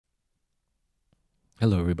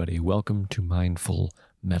Hello, everybody. Welcome to Mindful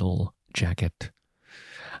Metal Jacket.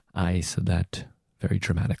 I said that very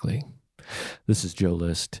dramatically. This is Joe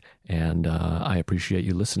List, and I appreciate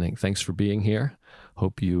you listening. Thanks for being here.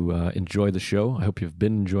 Hope you enjoy the show. I hope you've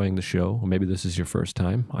been enjoying the show. Or maybe this is your first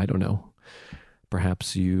time. I don't know.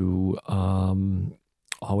 Perhaps you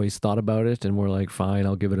always thought about it and were like, fine,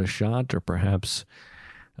 I'll give it a shot. Or perhaps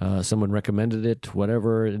someone recommended it,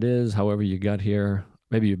 whatever it is, however you got here.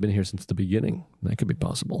 Maybe you've been here since the beginning. That could be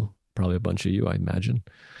possible. Probably a bunch of you, I imagine.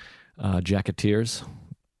 Jacketeers.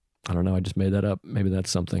 I don't know. I just made that up. Maybe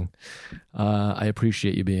that's something. I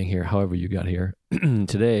appreciate you being here, however you got here.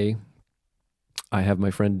 Today, I have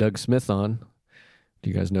my friend Doug Smith on. Do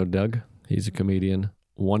you guys know Doug? He's a comedian,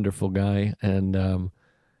 wonderful guy. And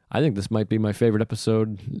I think this might be my favorite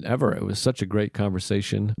episode ever. It was such a great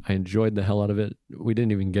conversation. I enjoyed the hell out of it. We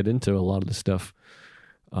didn't even get into a lot of the stuff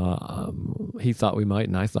he thought we might,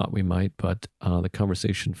 and I thought we might, but the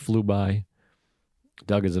conversation flew by.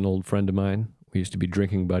 Doug is an old friend of mine. We used to be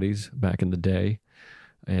drinking buddies back in the day,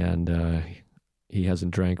 and he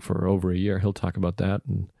hasn't drank for over a year. He'll talk about that,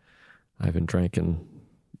 and I haven't drank in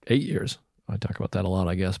 8 years. I talk about that a lot,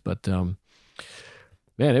 I guess, but man,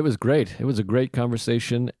 it was great. It was a great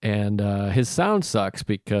conversation, and his sound sucks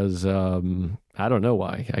because I don't know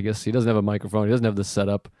why. I guess he doesn't have a microphone. He doesn't have the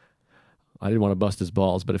setup. I didn't want to bust his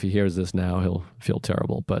balls, but if he hears this now, he'll feel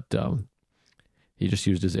terrible. But he just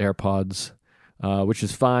used his AirPods, which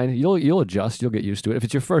is fine. You'll adjust. You'll get used to it. If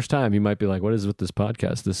it's your first time, you might be like, what is with this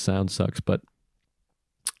podcast? This sound sucks. But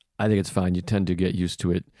I think it's fine. You tend to get used to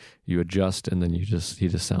it. You adjust, and then he just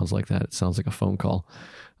sounds like that. It sounds like a phone call.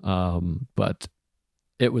 But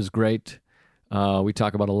it was great. We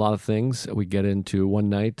talk about a lot of things. We get into one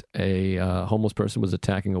night, a homeless person was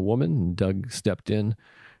attacking a woman, and Doug stepped in.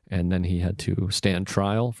 And then he had to stand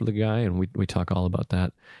trial for the guy, and we talk all about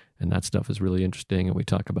that. And that stuff is really interesting. And we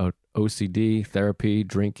talk about OCD, therapy,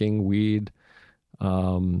 drinking, weed,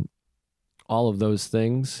 all of those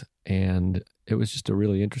things. And it was just a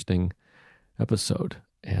really interesting episode.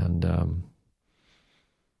 And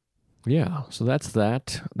yeah, so that's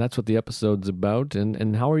that. That's what the episode's about.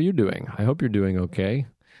 And how are you doing? I hope you're doing okay.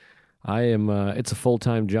 I am. It's a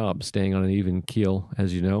full-time job, staying on an even keel,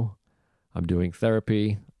 as you know. I'm doing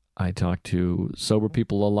therapy. I talk to sober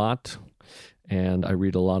people a lot, and I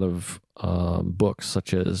read a lot of books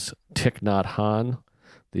such as Thich Nhat Hanh,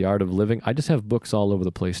 The Art of Living. I just have books all over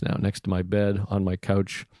the place now. Next to my bed, on my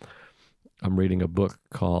couch, I'm reading a book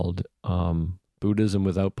called Buddhism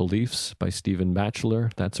Without Beliefs by Stephen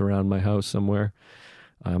Batchelor. That's around my house somewhere.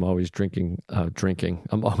 I'm always drinking.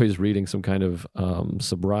 I'm always reading some kind of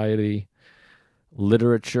sobriety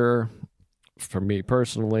literature. For me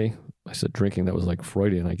personally, I said drinking, that was like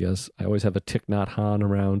Freudian, I guess. I always have a Thich Nhat Hanh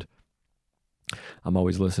around. I'm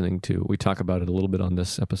always listening to, we talk about it a little bit on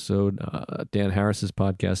this episode, Dan Harris's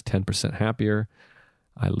podcast, 10% Happier.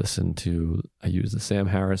 I use the Sam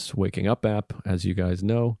Harris Waking Up app, as you guys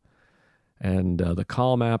know, and the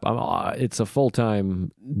Calm app. It's a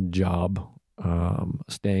full-time job,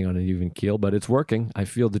 staying on an even keel, but it's working. I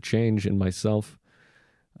feel the change in myself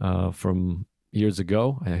from years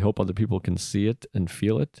ago. I hope other people can see it and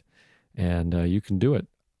feel it, and you can do it.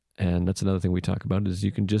 And that's another thing we talk about is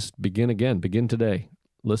you can just begin today.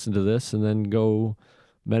 Listen to this and then go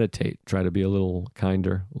meditate. Try to be a little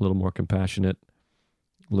kinder, a little more compassionate.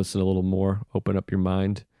 Listen a little more, open up your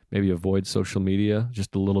mind. Maybe avoid social media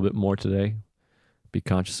just a little bit more today. Be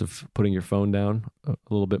conscious of putting your phone down a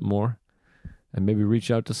little bit more. And maybe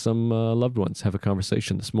reach out to some loved ones, have a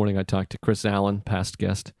conversation. This morning I talked to Chris Allen, past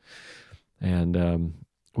guest, and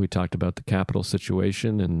we talked about the Capitol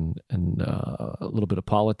situation and a little bit of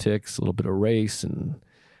politics, a little bit of race, and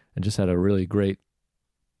just had a really great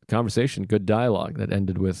conversation, good dialogue that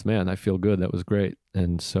ended with, man, I feel good. That was great.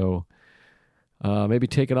 And so maybe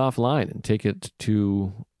take it offline and take it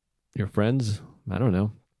to your friends. I don't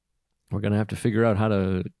know. We're going to have to figure out how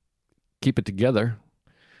to keep it together.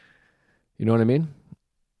 You know what I mean?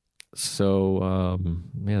 So,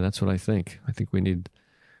 yeah, that's what I think. I think we need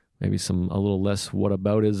maybe a little less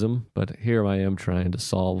whataboutism, but here I am trying to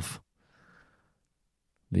solve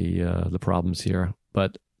the problems here.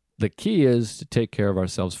 But the key is to take care of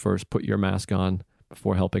ourselves first. Put your mask on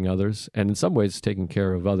before helping others. And in some ways, taking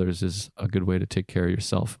care of others is a good way to take care of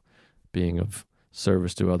yourself, being of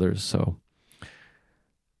service to others. So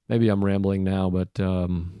maybe I'm rambling now, but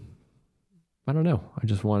I don't know. I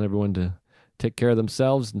just want everyone to take care of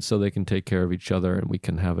themselves, and so they can take care of each other, and we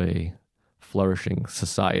can have a flourishing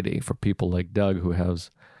society for people like Doug, who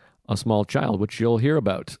has a small child, which you'll hear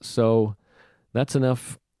about. So that's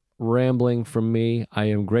enough rambling from me. I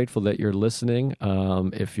am grateful that you're listening.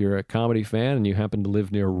 If you're a comedy fan and you happen to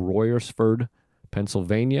live near Royersford,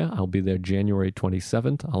 Pennsylvania, I'll be there January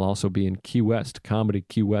 27th. I'll also be in Key West, Comedy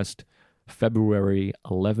Key West, February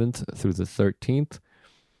 11th through the 13th.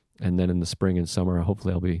 And then in the spring and summer,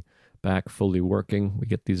 hopefully I'll be back fully working. We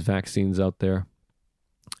get these vaccines out there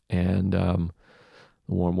and the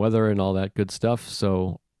warm weather and all that good stuff.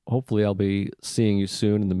 So hopefully I'll be seeing you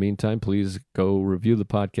soon. In the meantime, please go review the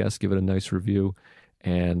podcast, give it a nice review,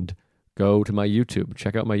 and go to my YouTube.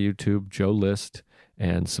 Check out my YouTube, Joe List,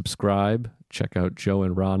 and subscribe. Check out Joe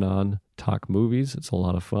and Ron on Talk Movies. It's a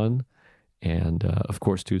lot of fun. And, of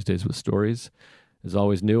course, Tuesdays with Stories is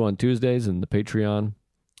always new on Tuesdays and the Patreon.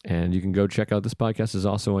 And you can go check out this podcast is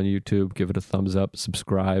also on YouTube. Give it a thumbs up,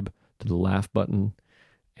 subscribe to the laugh button.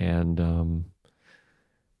 And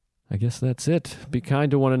I guess that's it. Be kind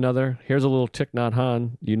to one another. Here's a little Thich Nhat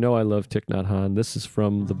Hanh. You know I love Thich Nhat Hanh. This is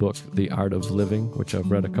from the book The Art of Living, which I've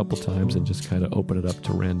read a couple times and just kind of open it up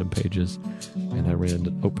to random pages. And I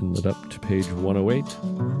opened it up to page 108.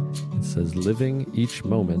 It says, living each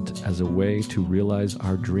moment as a way to realize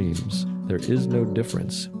our dreams. There is no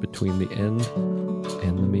difference between the end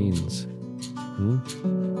and the means.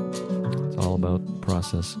 It's all about the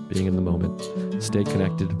process, being in the moment. Stay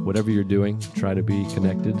connected. Whatever you're doing, try to be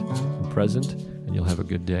connected and present, and you'll have a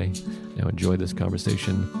good day. Now enjoy this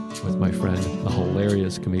conversation with my friend, a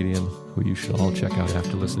hilarious comedian who you should all check out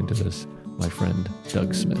after listening to this, my friend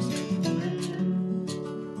Doug Smith.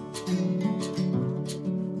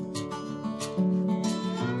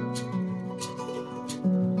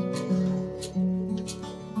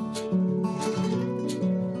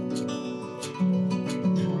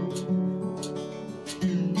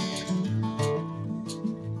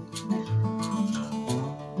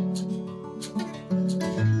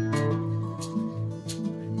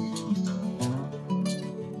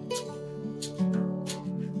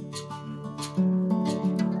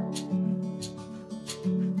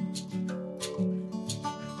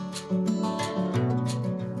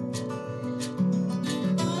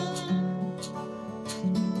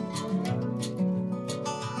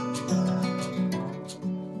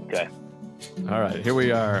 All right, here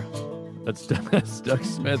we are. That's Doug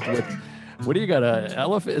Smith with, what do you got, an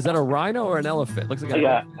elephant? Is that a rhino or an elephant? Looks like I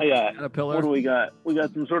got caterpillar. What do we got? We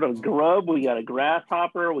got some sort of grub. We got a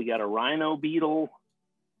grasshopper. We got a rhino beetle.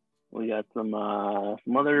 We got some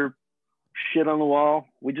other shit on the wall.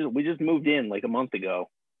 We just moved in like a month ago,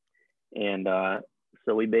 and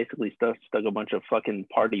so we basically stuck a bunch of fucking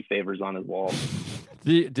party favors on his wall.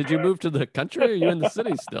 Did you move to the country, or are you in the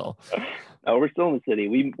city still? Oh, we're still in the city.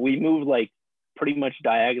 We moved like pretty much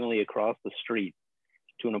diagonally across the street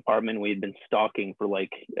to an apartment we had been stalking for like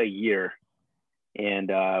a year, and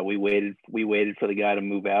we waited for the guy to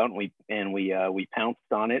move out, and we pounced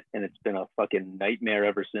on it, and it's been a fucking nightmare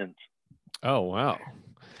ever since. Oh wow.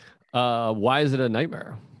 Why is it a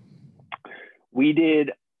nightmare? We did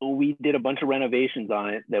a bunch of renovations on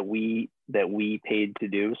it that we paid to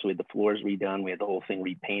do. So we had the floors redone, we had the whole thing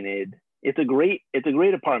repainted. It's a great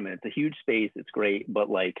apartment. It's a huge space. It's great, but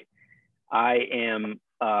like I am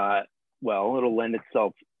well, it'll lend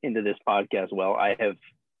itself into this podcast. Well, I have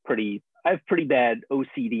pretty bad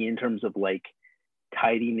OCD in terms of like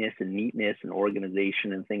tidiness and neatness and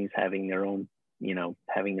organization and things having their own,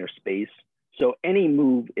 having their space. So any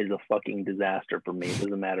move is a fucking disaster for me. It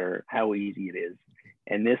doesn't matter how easy it is.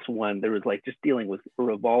 And this one, there was like just dealing with a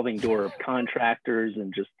revolving door of contractors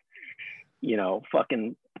and just,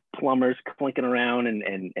 fucking plumbers clinking around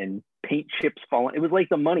and paint chips falling. It was like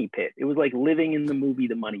the Money Pit. It was like living in the movie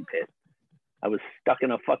The Money Pit. I was stuck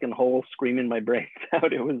in a fucking hole screaming my brains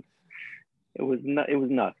out. It was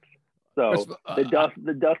nuts. So the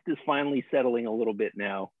dust is finally settling a little bit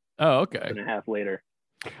now. Oh, okay. And a half later.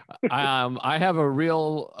 I have a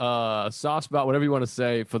real soft spot, whatever you want to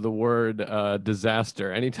say, for the word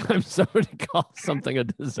disaster. Anytime somebody calls something a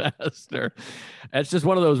disaster, it's just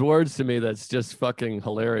one of those words to me that's just fucking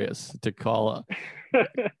hilarious to call.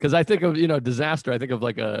 Because I think of, disaster, I think of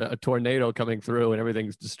like a tornado coming through and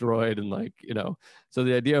everything's destroyed and like, so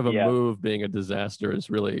the idea of a move being a disaster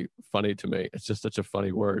is really funny to me. It's just such a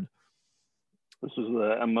funny word. This was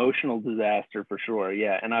an emotional disaster for sure.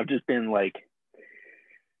 Yeah. And I've just been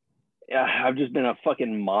a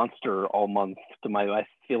fucking monster all month. I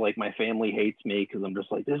feel like my family hates me because I'm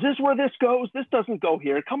just like, is this where this goes? This doesn't go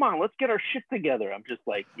here. Come on, let's get our shit together. I'm just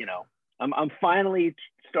like, I'm finally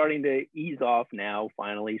starting to ease off now,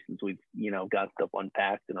 finally, since we've, got stuff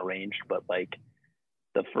unpacked and arranged. But like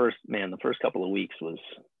the first couple of weeks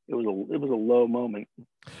it was a low moment.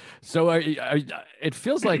 So it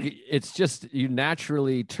feels like it's just, you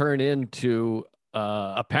naturally turn into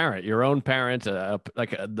a parent, your own parent,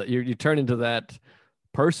 you turn into that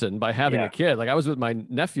person by having a kid. Like I was with my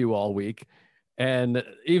nephew all week, and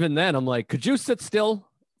even then I'm like, could you sit still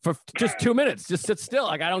for just 2 minutes? Just sit still.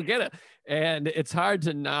 Like I don't get it. And it's hard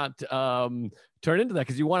to not turn into that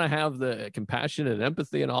because you want to have the compassion and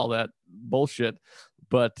empathy and all that bullshit.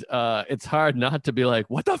 But it's hard not to be like,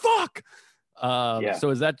 what the fuck? So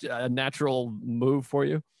is that a natural move for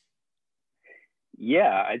you?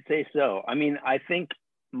 Yeah, I'd say so. I mean, I think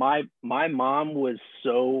my mom was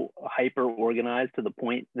so hyper organized to the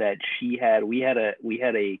point that we had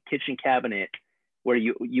a kitchen cabinet where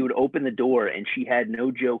you would open the door and she had,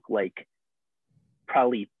 no joke, like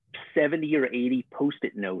probably 70 or 80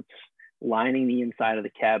 post-it notes lining the inside of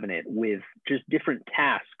the cabinet with just different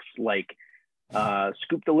tasks like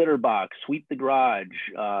scoop the litter box, sweep the garage,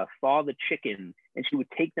 thaw the chicken, and she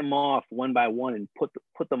would take them off one by one and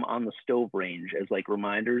put them on the stove range as like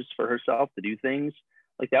reminders for herself to do things.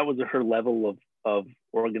 Like that was her level of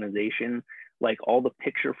organization. Like all the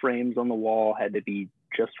picture frames on the wall had to be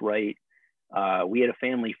just right. We had a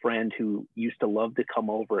family friend who used to love to come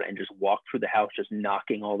over and just walk through the house, just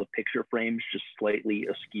knocking all the picture frames just slightly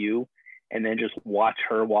askew, and then just watch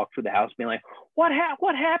her walk through the house being like, what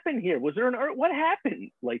happened here? Was there what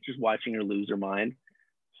happened? Like just watching her lose her mind.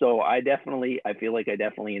 So I feel like I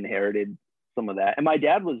definitely inherited some of that. And my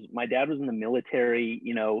dad was in the military,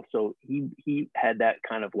 you know, so he had that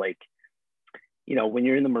kind of like, you know, when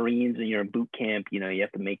you're in the Marines and you're in boot camp, you know, you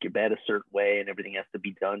have to make your bed a certain way and everything has to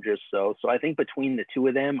be done just so. So I think between the two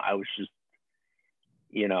of them, I was just,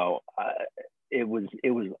 you know, it was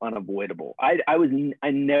unavoidable. I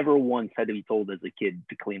never once had to be told as a kid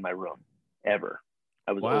to clean my room, ever.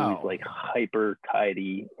 I was always like hyper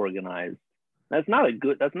tidy, organized. That's not a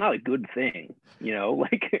good thing, you know.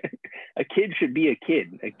 Like a kid should be a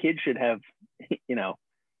kid. A kid should have, you know,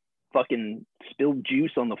 fucking spilled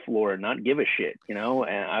juice on the floor and not give a shit, you know.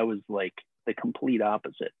 And I was like the complete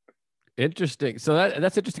opposite. Interesting. So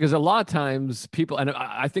that's interesting because a lot of times people, and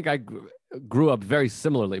I think I grew up very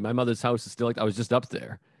similarly. My mother's house is still like, I was just up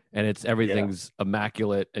there, and everything's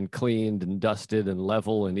immaculate and cleaned and dusted and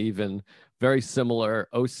level and even. Very similar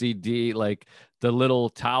OCD, like the little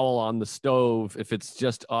towel on the stove, if it's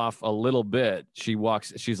just off a little bit,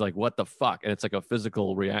 she's like, what the fuck? And it's like a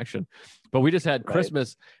physical reaction. But we just had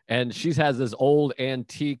Christmas, and she has this old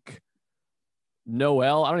antique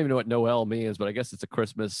Noel. I don't even know what Noel means, but I guess it's a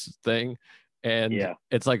Christmas thing. And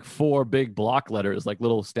it's like 4 big block letters, like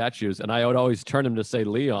little statues. And I would always turn them to say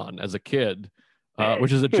Leon as a kid,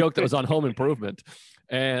 which is a joke that was on Home Improvement.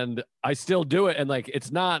 And I still do it. And like,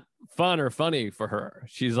 it's not fun or funny for her.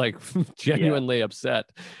 She's like genuinely upset.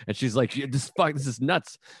 And she's like, this is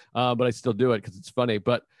nuts. But I still do it because it's funny.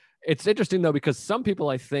 But it's interesting though, because some people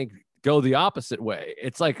I think go the opposite way.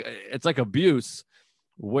 It's like abuse,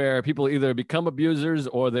 where people either become abusers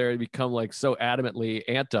or they become like so adamantly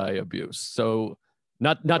anti-abuse. So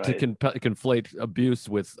not to conflate abuse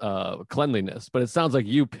with cleanliness, but it sounds like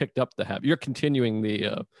you picked up the habit. You're continuing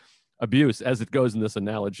the abuse as it goes in this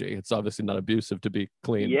analogy. It's obviously not abusive to be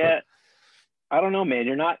clean. Yeah. But I don't know, man.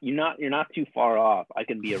 You're not too far off. I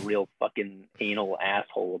can be a real fucking anal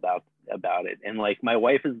asshole about it. And like my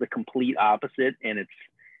wife is the complete opposite, and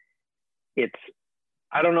it's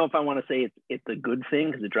I don't know if I want to say it's a good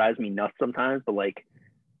thing because it drives me nuts sometimes, but like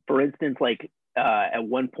for instance, like at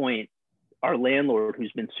one point our landlord,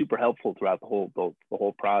 who's been super helpful throughout the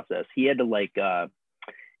whole process, he had to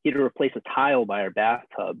replace a tile by our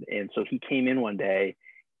bathtub. And so he came in one day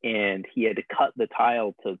and he had to cut the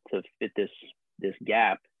tile to fit this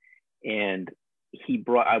gap. And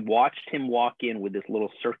I watched him walk in with this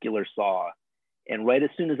little circular saw. And right as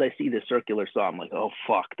soon as I see the circular saw, I'm like, oh,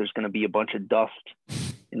 fuck, there's going to be a bunch of dust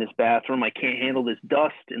in this bathroom. I can't handle this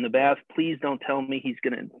dust in the bath. Please don't tell me he's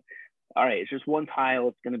going to. All right, it's just one tile.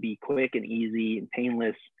 It's going to be quick and easy and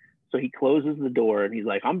painless. So he closes the door and he's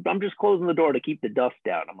like, I'm just closing the door to keep the dust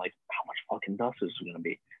out. I'm like, how much fucking dust is this going to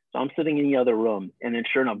be? So I'm sitting in the other room. And then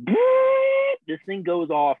sure enough, this thing goes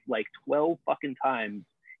off like 12 fucking times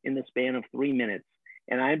in the span of 3 minutes.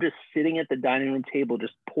 And I'm just sitting at the dining room table,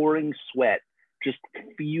 just pouring sweat, just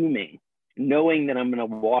fuming, knowing that I'm going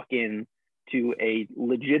to walk in to a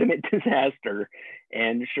legitimate disaster.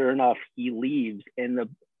 And sure enough, he leaves and the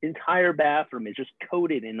entire bathroom is just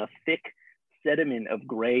coated in a thick sediment of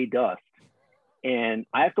gray dust. And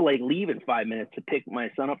I have to like leave in 5 minutes to pick my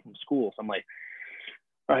son up from school. So I'm like,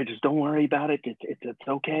 all right, just don't worry about it. It's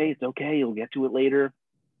okay. It's okay. You'll get to it later.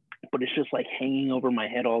 But it's just like hanging over my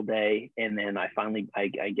head all day. And then I finally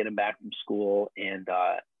get him back from school, and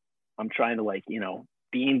I'm trying to like, you know,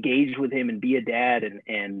 be engaged with him and be a dad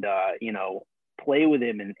and you know, play with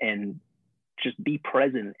him and just be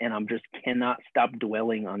present. And I'm just cannot stop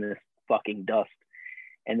dwelling on this fucking dust.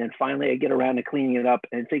 And then finally I get around to cleaning it up,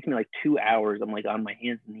 and it takes me like 2 hours. I'm like on my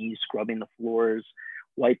hands and knees, scrubbing the floors,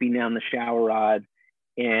 wiping down the shower rod.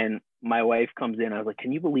 And my wife comes in. I was like,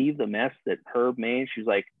 can you believe the mess that Herb made? She's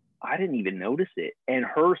like, I didn't even notice it. And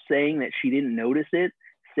her saying that she didn't notice it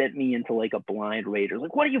sent me into like a blind rage. I was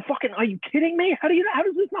like, what are you kidding me? How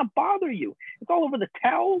does this not bother you? It's all over the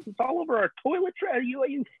towels. It's all over our toiletry. Are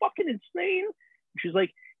you fucking insane? She's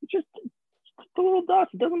like, it's just a little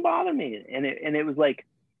dust. It doesn't bother me. And it was like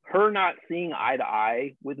her not seeing eye to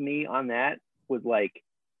eye with me on that was like,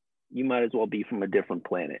 you might as well be from a different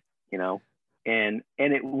planet, you know? And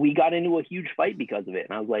we got into a huge fight because of it.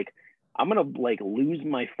 And I was like, I'm going to like lose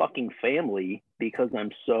my fucking family because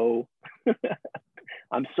I'm so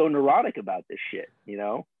neurotic about this shit, you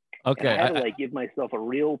know? Okay. And I had to like give myself a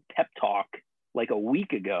real pep talk like a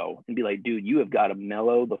week ago and be like, dude, you have got to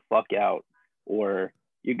mellow the fuck out, or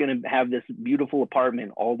you're going to have this beautiful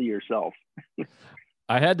apartment all to yourself.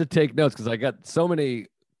 I had to take notes because I got so many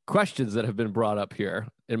questions that have been brought up here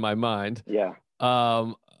in my mind. Yeah.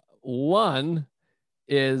 One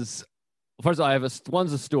is, first of all,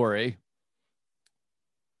 one's a story.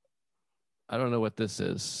 I don't know what this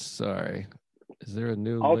is. Sorry. Is there a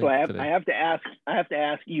new also link I have to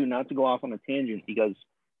ask you not to go off on a tangent, because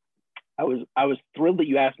I was thrilled that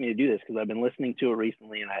you asked me to do this, because I've been listening to it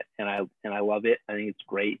recently, and I love it. I think it's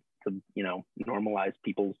great to, you know, normalize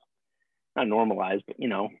people's, not normalize, but, you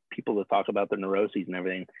know, people to talk about their neuroses and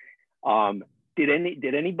everything.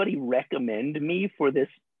 Did anybody recommend me for this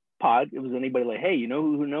pod? Was anybody like, hey, you know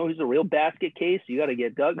who's a real basket case? You got to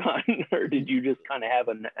get Doug on, or did you just kind of have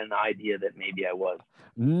an idea that maybe I was?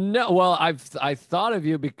 No, well, I thought of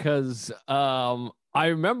you because I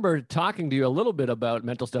remember talking to you a little bit about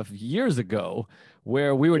mental stuff years ago,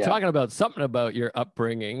 where we were talking about something about your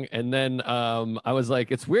upbringing, and then I was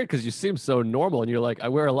like, it's weird because you seem so normal, and you're like, I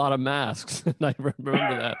wear a lot of masks, and I remember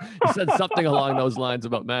that you said something along those lines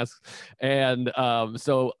about masks, and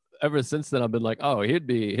so ever since then I've been like, oh, he'd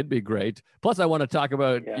be great. Plus, I want to talk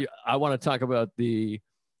about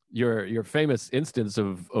your famous instance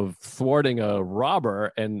of thwarting a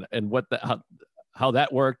robber and what how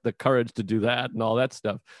that worked, the courage to do that and all that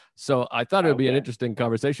stuff. So I thought it would be an interesting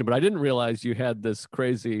conversation, but I didn't realize you had this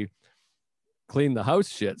crazy clean the house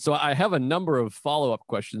shit. So I have a number of follow-up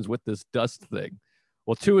questions with this dust thing.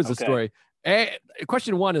 Well, two is the story.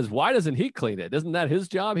 Question one is, why doesn't he clean it? Isn't that his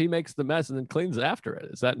job? He makes the mess and then cleans after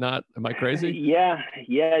it. Is that not, am I crazy? Yeah,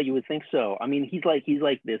 you would think so. I mean, he's like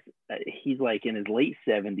this, he's like in his late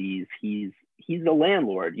 70s. He's the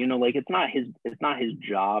landlord, you know, like it's not his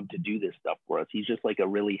job to do this stuff for us. He's just like a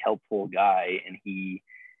really helpful guy, and he's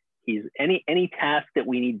any task that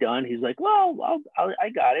we need done, he's like, well, I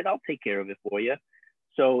got it, I'll take care of it for you.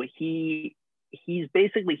 So he's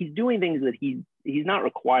doing things that he's not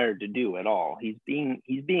required to do at all. He's being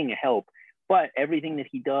a help, but everything that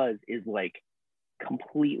he does is like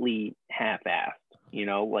completely half-assed, you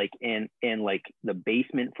know, like and like the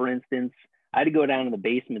basement, for instance. I had to go down to the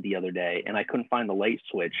basement the other day, and I couldn't find the light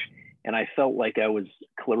switch, and I felt like I was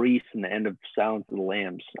Clarice in the end of Silence of the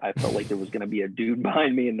Lambs. I felt like there was going to be a dude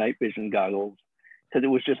behind me in night vision goggles, because it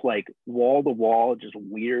was just like wall to wall, just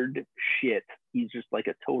weird shit. He's just like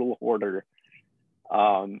a total hoarder.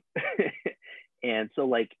 And so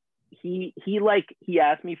like he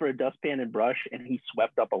asked me for a dustpan and brush, and he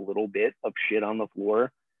swept up a little bit of shit on the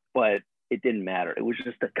floor, but it didn't matter. It was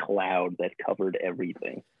just a cloud that covered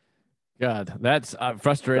everything. God, that's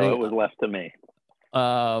frustrating. So it was left to me.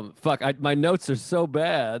 My notes are so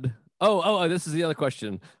bad. Oh, this is the other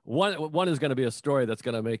question. One is going to be a story that's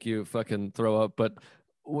going to make you fucking throw up. But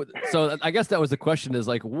so I guess that was the question, is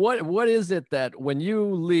like, what is it that when you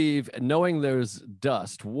leave knowing there's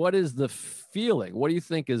dust, what is the feeling? What do you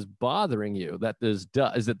think is bothering you that there's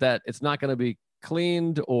dust? Is it that it's not going to be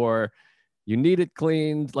cleaned, or you need it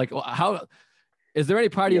cleaned? Like, how is there any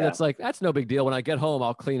part of you that's like, that's no big deal, when I get home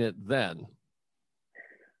I'll clean it then?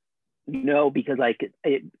 No, because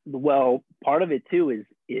part of it too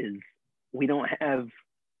is we don't have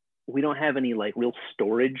any like real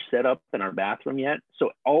storage set up in our bathroom yet. So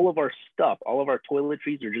all of our stuff, all of our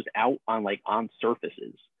toiletries are just out on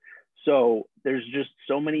surfaces. So there's just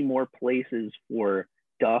so many more places for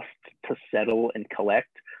dust to settle and collect.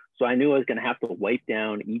 So I knew I was going to have to wipe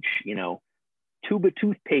down each, you know, tube of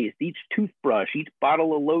toothpaste, each toothbrush, each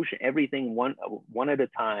bottle of lotion, everything one at a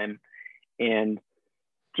time. And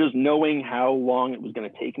just knowing how long it was going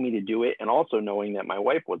to take me to do it, and also knowing that my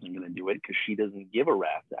wife wasn't going to do it because she doesn't give a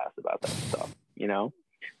rat's ass about that stuff, you know?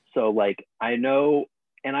 So like, I know,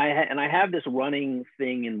 and I have this running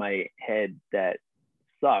thing in my head that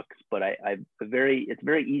sucks, but it's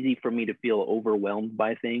very easy for me to feel overwhelmed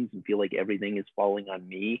by things and feel like everything is falling on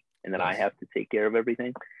me and that I have to take care of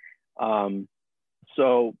everything.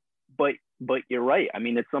 So, but you're right. I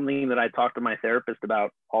mean, it's something that I talk to my therapist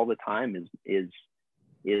about all the time is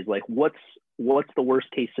like, what's the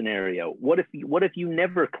worst case scenario? What if you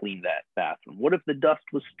never cleaned that bathroom? What if the dust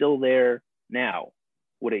was still there now?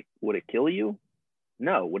 Would it kill you?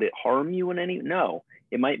 No. Would it harm you in any? No.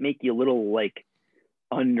 It might make you a little like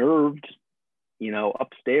unnerved,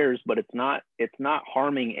 upstairs, but it's not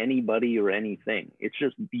harming anybody or anything. It's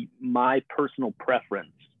just my personal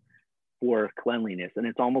preference for cleanliness. And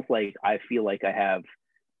it's almost like I feel like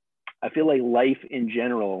life in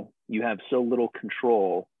general, you have so little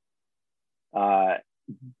control.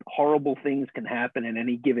 Horrible things can happen in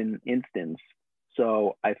any given instance.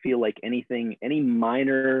 So I feel like any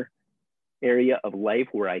minor area of life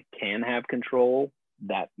where I can have control,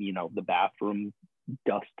 that, the bathroom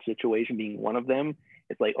dust situation being one of them,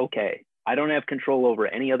 it's like, okay, I don't have control over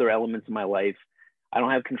any other elements of my life. I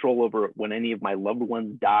don't have control over when any of my loved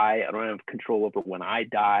ones die. I don't have control over when I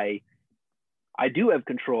die. I do have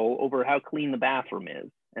control over how clean the bathroom is.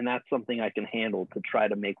 And that's something I can handle to try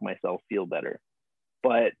to make myself feel better.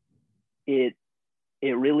 But it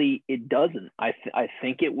doesn't. I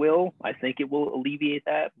think it will. I think it will alleviate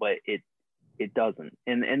that, but it doesn't.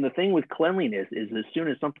 And the thing with cleanliness is, as soon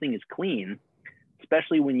as something is clean,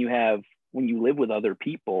 especially when you live with other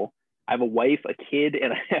people. I have a wife, a kid,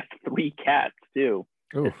 and I have 3 cats too.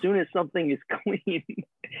 Ooh. As soon as something is clean,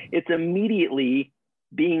 it's immediately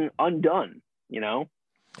being undone,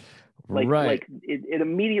 Like it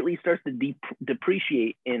immediately starts to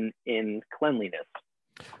depreciate in cleanliness.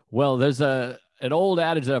 Well, there's an old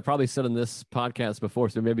adage that I've probably said on this podcast before,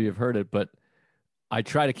 so maybe you've heard it, but I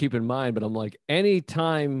try to keep in mind, but I'm like,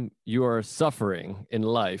 anytime you are suffering in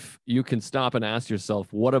life, you can stop and ask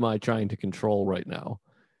yourself, what am I trying to control right now?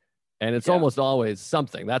 And it's almost always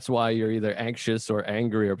something. That's why you're either anxious or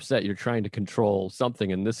angry or upset. You're trying to control something.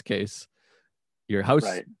 In this case, your house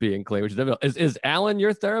being clean, which is difficult. Is Alan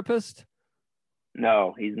your therapist?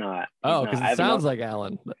 No, he's not. Because it sounds like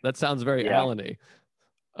Alan. That sounds very Alan-y.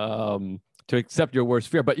 To accept your worst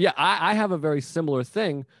fear. But yeah, I have a very similar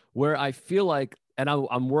thing where I feel like, and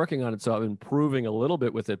I'm working on it, so I'm improving a little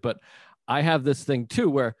bit with it, but I have this thing too,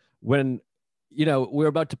 where when, we're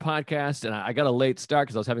about to podcast and I got a late start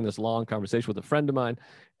because I was having this long conversation with a friend of mine.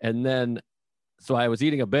 And then, so I was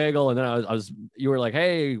eating a bagel and then you were like,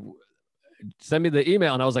 hey, send me the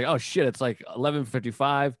email. And I was like, oh shit, it's like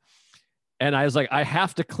 11:55. And I was like, I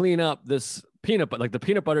have to clean up this peanut butter, like the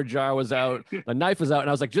peanut butter jar was out, the knife was out. And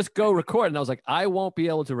I was like, just go record. And I was like, I won't be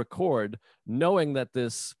able to record knowing that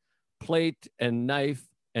this plate and knife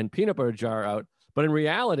and peanut butter jar are out. But in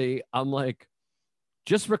reality, I'm like,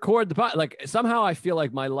 just record the pot. Like somehow I feel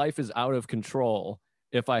like my life is out of control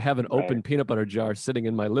if I have an open peanut butter jar sitting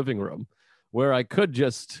in my living room, where I could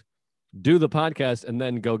just do the podcast and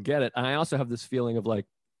then go get it. And I also have this feeling of like,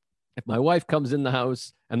 if my wife comes in the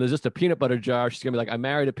house and there's just a peanut butter jar, she's gonna be like, I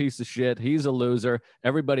married a piece of shit. He's a loser.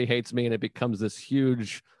 Everybody hates me. And it becomes this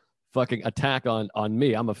huge fucking attack on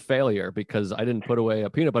me. I'm a failure because I didn't put away a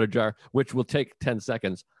peanut butter jar, which will take 10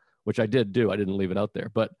 seconds, which I did do. I didn't leave it out there.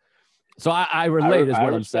 But so I relate is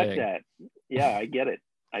what I'm saying. That. Yeah, I get it.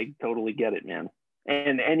 I totally get it, man.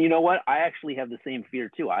 And you know what? I actually have the same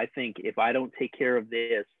fear too. I think if I don't take care of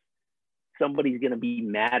this, somebody's going to be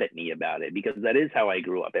mad at me about it, because that is how I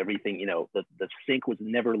grew up. Everything, the sink was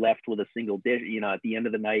never left with a single dish. At the end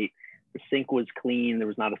of the night, the sink was clean. There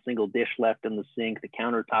was not a single dish left in the sink. The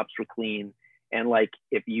countertops were clean. And like,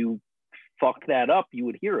 if you fucked that up, you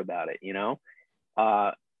would hear about it,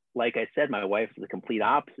 Like I said, my wife is the complete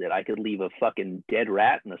opposite. I could leave a fucking dead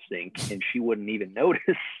rat in the sink and she wouldn't even notice,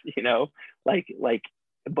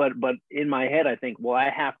 but in my head, I think, well, I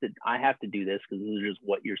have to do this because this is just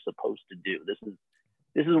what you're supposed to do.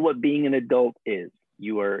 This is what being an adult is.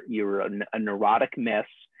 You're a neurotic mess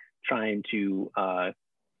trying to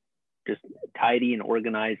just tidy and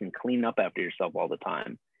organize and clean up after yourself all the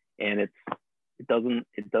time. And it doesn't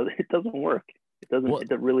work.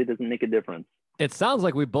 It really doesn't make a difference. It sounds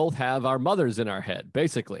like we both have our mothers in our head,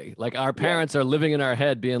 basically. Like our parents are living in our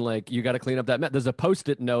head being like, you got to clean up that mess. There's a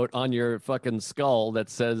Post-it note on your fucking skull that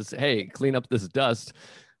says, hey, clean up this dust.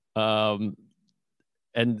 Or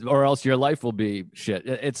else your life will be shit.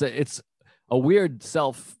 It's a weird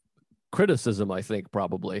self-criticism, I think,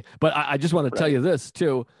 probably. But I just want to tell you this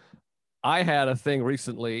too. I had a thing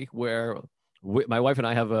recently where my wife and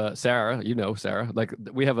I have Sarah, Sarah, like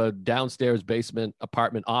we have a downstairs basement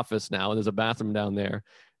apartment office now, and there's a bathroom down there.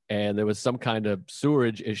 And there was some kind of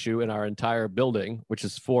sewerage issue in our entire building, which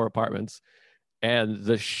is 4 apartments. and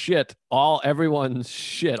the shit, everyone's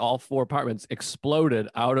shit, all 4 apartments exploded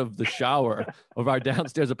out of the shower of our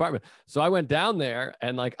downstairs apartment. So I went down there,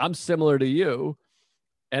 and like, I'm similar to you.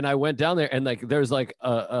 And I went down there, and like, there's like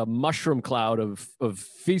a mushroom cloud of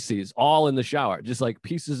feces all in the shower, just like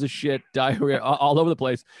pieces of shit, diarrhea all over the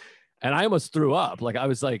place. And I almost threw up. Like, I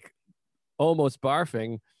was like almost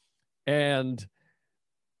barfing. And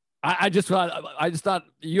I just thought,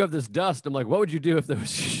 you have this dust. I'm like, what would you do if there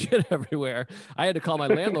was shit everywhere? I had to call my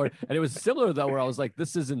landlord, and it was similar though, where I was like,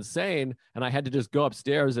 this is insane, and I had to just go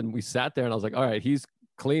upstairs, and we sat there, and I was like, all right, he's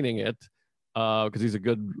cleaning it because he's a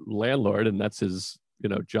good landlord, and that's his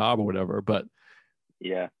job or whatever. But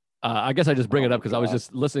yeah, I guess I just bring it up because I was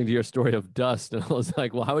just listening to your story of dust, and I was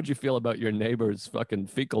like, well, how would you feel about your neighbor's fucking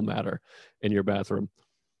fecal matter in your bathroom?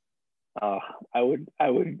 I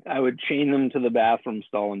would chain them to the bathroom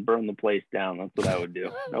stall and burn the place down. That's what I would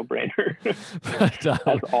do. No brainer. That's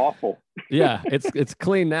awful. Yeah, it's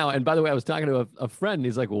clean now. And by the way, I was talking to a friend, and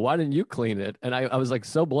he's like, well, why didn't you clean it? And I was like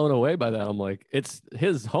so blown away by that. I'm like, it's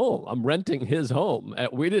his home. I'm renting his home.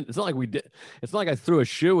 It's not like we did. It's not like I threw a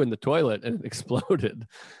shoe in the toilet and it exploded.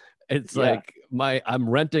 It's like I'm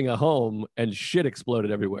renting a home and shit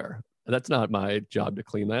exploded everywhere. That's not my job to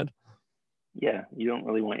clean that. Yeah, you don't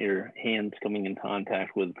really want your hands coming in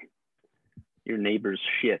contact with your neighbor's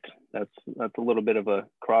shit. That's a little bit of a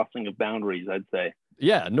crossing of boundaries, I'd say.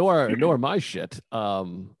 Yeah, nor my shit.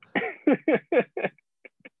 But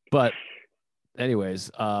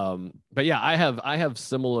anyways, but yeah, I have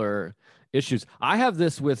similar issues. I have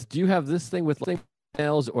this with. Do you have this thing with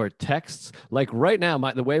emails or texts? Like right now,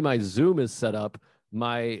 the way my Zoom is set up,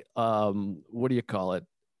 my what do you call it?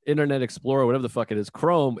 Internet Explorer, whatever the fuck it is,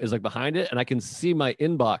 Chrome is like behind it, and I can see my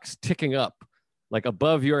inbox ticking up like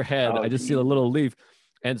above your head. I just see the little leaf.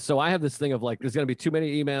 And so I have this thing of like, there's going to be too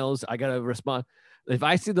many emails. I got to respond. If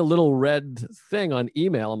I see the little red thing on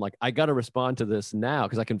email, I'm like, I got to respond to this now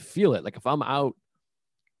because I can feel it. Like if I'm out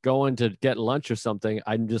going to get lunch or something,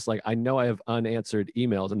 I'm just like, I know I have unanswered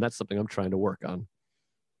emails, and that's something I'm trying to work on.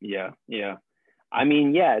 Yeah. Yeah. I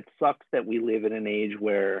mean, yeah, it sucks that we live in an age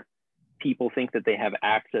where people think that they have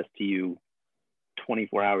access to you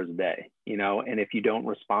 24 hours a day, and if you don't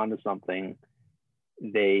respond to something,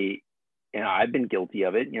 I've been guilty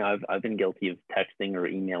of it. I've been guilty of texting or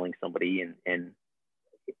emailing somebody, and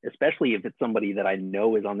especially if it's somebody that I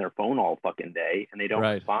know is on their phone all fucking day and they don't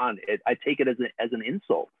respond, I take it as an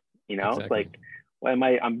insult. Exactly. It's like, why am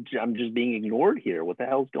I'm just being ignored here? What the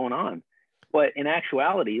hell's going on? But in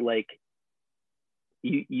actuality, like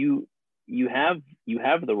you have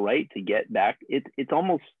the right to get back. It's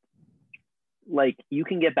almost like you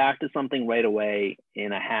can get back to something right away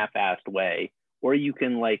in a half-assed way, or you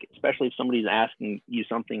can, like, especially if somebody's asking you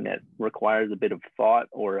something that requires a bit of thought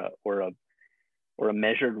or a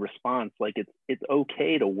measured response. Like it's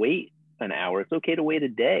okay to wait an hour. It's okay to wait a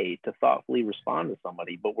day to thoughtfully respond to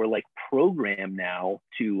somebody. But we're like programmed now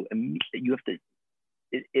to you have to.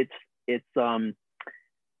 It's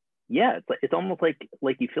almost like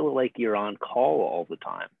you feel like you're on call all the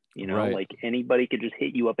time. Like anybody could just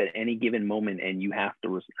hit you up at any given moment, and you have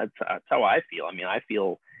to. That's how I feel. I mean, I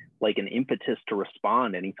feel like an impetus to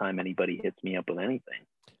respond anytime anybody hits me up with anything.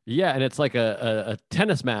 Yeah, and it's like a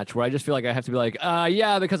tennis match where I just feel like I have to be like,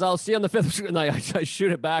 yeah, because I'll see on the fifth, and I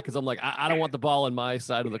shoot it back because I'm like, I don't want the ball on my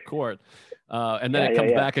side of the court, and then it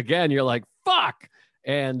comes back again. You're like, fuck,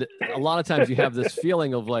 and a lot of times you have this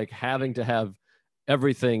feeling of like having to have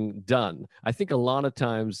everything done. I think a lot of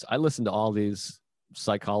times I listen to all these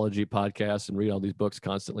psychology podcasts and read all these books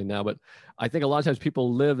constantly now, but I think a lot of times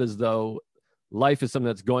people live as though life is something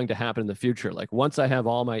that's going to happen in the future. Like once I have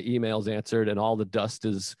all my emails answered and all the dust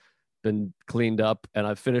has been cleaned up and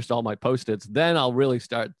I've finished all my Post-its, then I'll really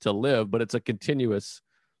start to live. But it's a continuous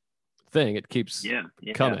thing. It keeps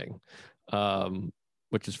coming,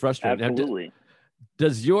 which is frustrating. Absolutely.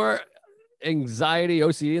 Does your anxiety,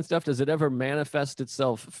 OCD and stuff, does it ever manifest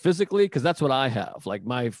itself physically? Because that's what I have. Like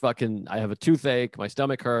I have a toothache, my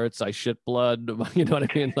stomach hurts, I shit blood, you know what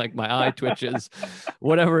I mean? Like my eye twitches,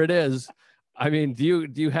 whatever it is. I mean, do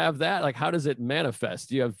you have that? Like, how does it manifest?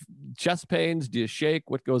 Do you have chest pains? Do you shake?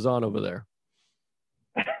 What goes on over there?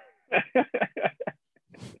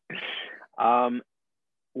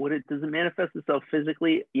 Does it manifest itself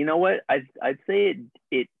physically? You know what? I'd say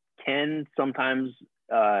it can sometimes,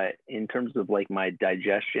 in terms of like my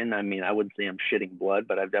digestion. I mean, I wouldn't say I'm shitting blood,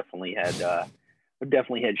 but I've definitely had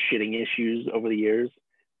shitting issues over the years.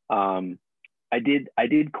 I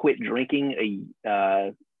did quit drinking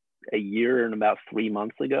a year and about 3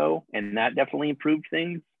 months ago, and that definitely improved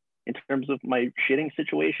things in terms of my shitting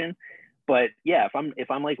situation. But yeah,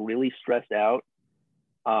 if I'm like really stressed out,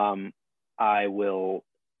 I will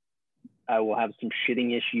have some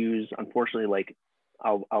shitting issues. Unfortunately, like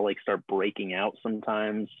I'll like start breaking out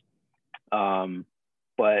sometimes.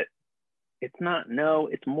 But it's not, no,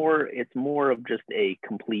 it's more of just a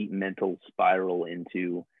complete mental spiral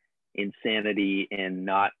into insanity and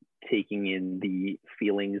not taking in the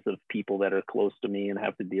feelings of people that are close to me and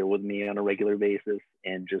have to deal with me on a regular basis,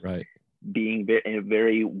 and just being in a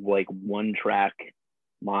very like one track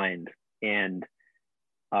mind. And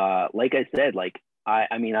like I said, like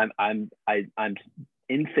I mean I'm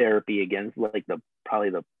in therapy against like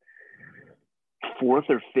probably the fourth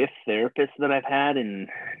or fifth therapist that I've had in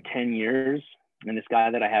 10 years. And this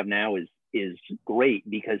guy that I have now is great,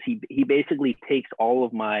 because he basically takes all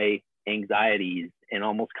of my anxieties and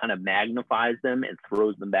almost kind of magnifies them and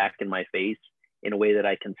throws them back in my face in a way that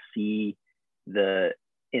I can see the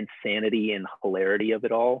insanity and hilarity of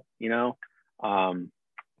it all, you know?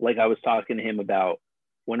 Like I was talking to him about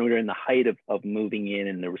when we were in the height of moving in,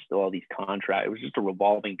 and there were still all these contracts. It was just a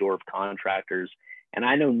revolving door of contractors. And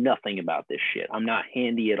I know nothing about this shit. I'm not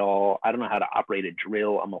handy at all. I don't know how to operate a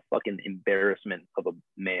drill. I'm a fucking embarrassment of a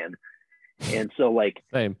man. And so like,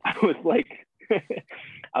 Same. I was like,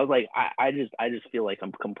 I just feel like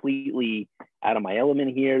I'm completely out of my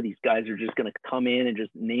element here. These guys are just going to come in and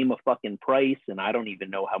just name a fucking price, and I don't even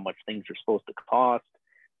know how much things are supposed to cost.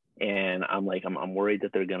 And I'm like, I'm worried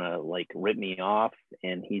that they're going to like rip me off.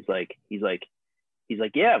 And he's like,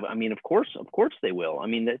 yeah, I mean, of course they will. I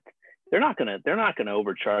mean, that they're not gonna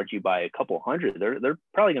overcharge you by a couple hundred. They're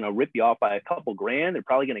probably gonna rip you off by a couple grand. They're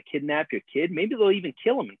probably gonna kidnap your kid. Maybe they'll even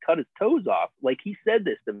kill him and cut his toes off. Like, he said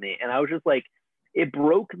this to me, and I was just like, it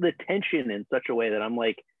broke the tension in such a way that I'm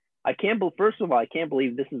like, first of all, I can't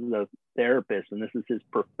believe this is a therapist and this is his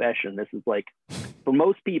profession. This is like, for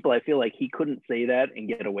most people, I feel like he couldn't say that and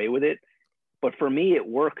get away with it. But for me, it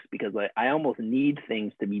works, because I almost need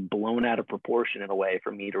things to be blown out of proportion in a way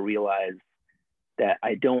for me to realize that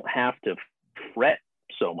I don't have to fret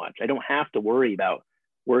so much. I don't have to worry about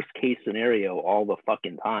worst case scenario all the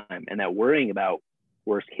fucking time. And that worrying about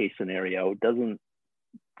worst case scenario doesn't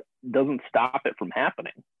stop it from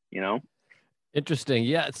happening, you know? Interesting.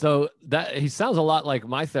 Yeah. So that he sounds a lot like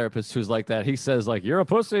my therapist, who's like that. He says like, "You're a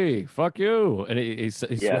pussy, fuck you," and he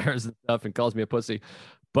swears and stuff and calls me a pussy.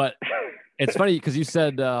 But it's funny because you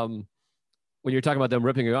said when you're talking about them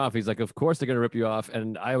ripping you off, he's like, "Of course they're gonna rip you off."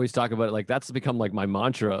 And I always talk about it like that's become like my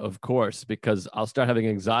mantra, of course, because I'll start having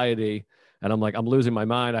anxiety and I'm like, I'm losing my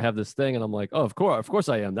mind. I have this thing, and I'm like, oh, of course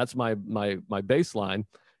I am. That's my baseline.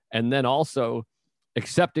 And then also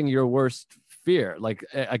accepting your worst fear. Like,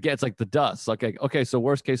 again, it's like the dust. Like, okay, so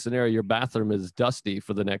worst case scenario, your bathroom is dusty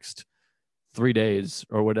for the next 3 days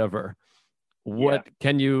or whatever. What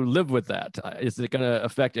can you live with that? Is it going to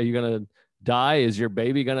affect, are you going to die? Is your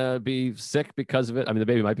baby going to be sick because of it? I mean, the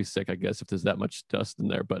baby might be sick, I guess, if there's that much dust in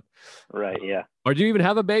there, but. Right. Yeah. Or do you even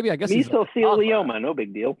have a baby? I guess mesothelioma, no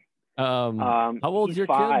big deal. How old is your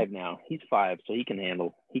kid? 5 now. He's 5, so he can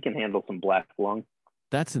handle some black lung.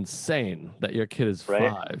 That's insane that your kid is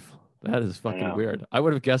right? 5. That is fucking weird. I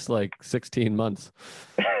would have guessed like 16 months.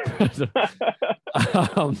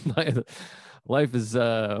 Life is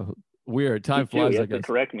weird. Time flies. You I have guess. To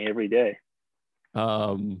correct me every day.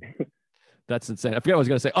 That's insane. I forget what I was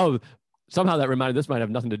going to say. Oh, somehow that reminded. This might have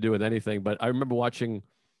nothing to do with anything, but I remember watching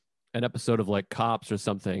an episode of like Cops or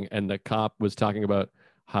something, and the cop was talking about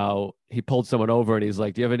how he pulled someone over and he's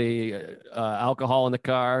like, "Do you have any alcohol in the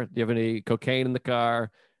car? Do you have any cocaine in the car?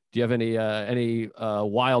 Do you have any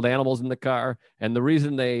wild animals in the car?" And the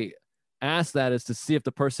reason they ask that is to see if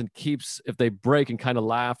the person if they break and kind of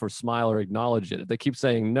laugh or smile or acknowledge it. If they keep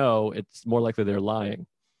saying no, it's more likely they're lying.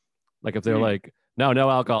 Like if they're like, no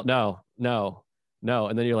alcohol, no.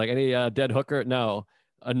 And then you're like, any dead hooker? No.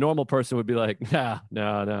 A normal person would be like, no,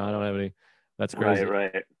 I don't have any. That's crazy.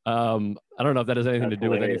 Right. I don't know if that has anything to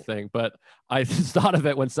do with anything, but I just thought of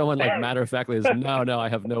it when someone like matter of factly is, no, I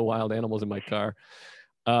have no wild animals in my car.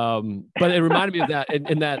 But it reminded me of that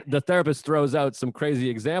in that the therapist throws out some crazy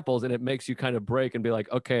examples and it makes you kind of break and be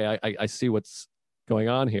like, okay, I see what's going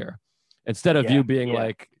on here. Instead of you being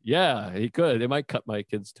like, yeah, he could. It might cut my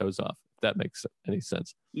kid's toes off. If that makes any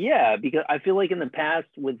sense. Yeah, because I feel like in the past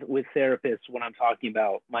with therapists, when I'm talking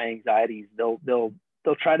about my anxieties, they'll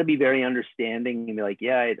try to be very understanding and be like,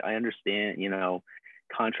 yeah, I understand,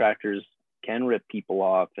 contractors can rip people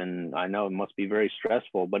off, and I know it must be very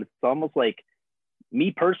stressful, but it's almost like,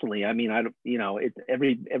 me personally, I mean, it's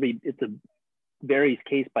it's a varies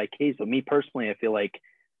case by case, but me personally, I feel like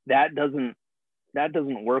that doesn't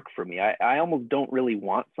work for me. I almost don't really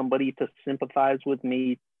want somebody to sympathize with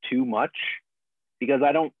me too much, because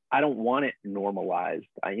I don't want it normalized.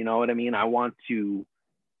 You know what I mean? I want to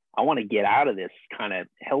I want to get out of this kind of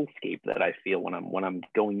hellscape that I feel when I'm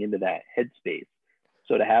going into that headspace.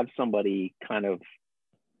 So to have somebody kind of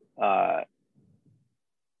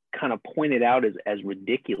point it out as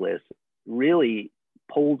ridiculous really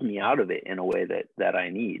pulls me out of it in a way that I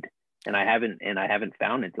need. And I haven't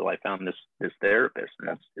found it until I found this therapist.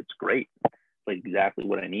 And it's great. It's like exactly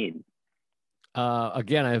what I need.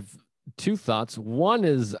 Again, I have two thoughts. One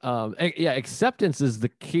is, acceptance is the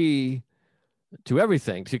key to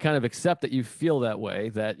everything. To kind of accept that you feel that way,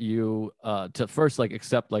 that you to first like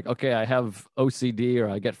accept like, okay, I have OCD or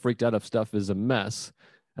I get freaked out if stuff is a mess.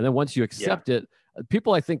 And then once you accept it,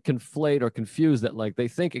 people I think conflate or confuse that, like they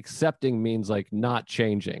think accepting means like not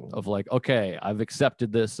changing, of like, okay, I've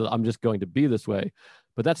accepted this, so I'm just going to be this way.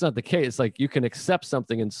 But that's not the case. Like you can accept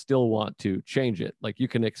something and still want to change it. Like you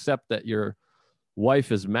can accept that your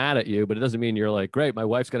wife is mad at you, but it doesn't mean you're like, great, my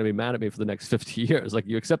wife's going to be mad at me for the next 50 years. Like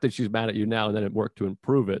you accept that she's mad at you now and then it worked to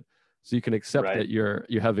improve it. So you can accept that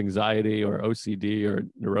you have anxiety or OCD or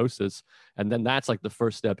neurosis. And then that's like the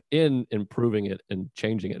first step in improving it and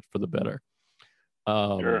changing it for the better.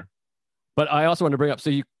 Sure. But I also want to bring up, so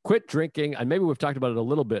you quit drinking, and maybe we've talked about it a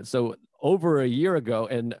little bit. So over a year ago,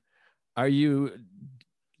 and are you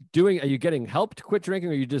getting help to quit drinking,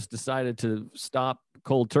 or you just decided to stop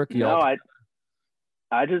cold turkey? No,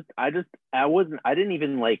 I didn't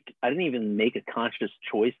even make a conscious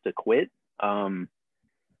choice to quit. I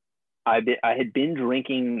had been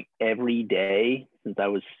drinking every day since I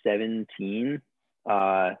was 17.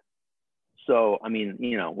 So, I mean,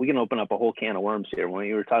 you know, we can open up a whole can of worms here. When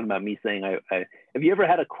you were talking about me saying, have you ever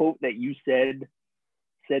had a quote that you said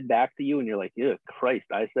back to you and you're like, yeah, Christ,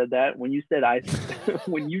 I said that? When you said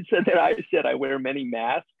when you said that, I said I wear many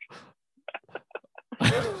masks.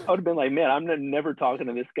 I would have been like, man, I'm never talking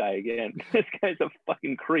to this guy again. This guy's a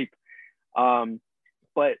fucking creep. But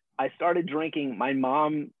I started drinking. My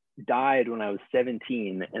mom died when I was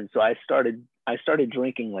 17, and so I started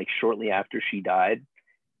drinking like shortly after she died.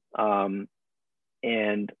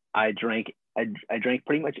 And I drank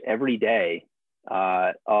pretty much every day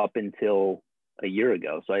up until a year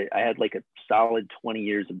ago. So I had like a solid 20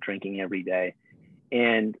 years of drinking every day,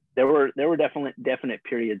 and there were definite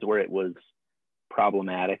periods where it was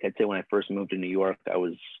problematic. I'd say when I first moved to New York, I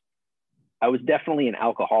was definitely an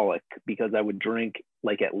alcoholic, because I would drink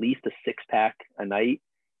like at least a 6-pack a night,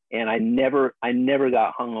 and I never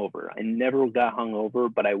got hungover.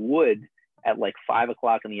 But I would, at like 5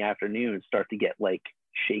 o'clock in the afternoon, start to get like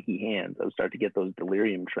shaky hands. I would start to get those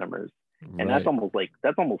delirium tremors. And that's almost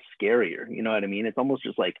scarier. You know what I mean? It's almost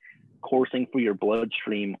just like coursing through your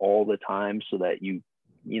bloodstream all the time, so that you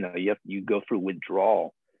go through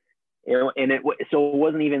withdrawal. And it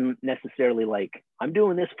wasn't even necessarily like I'm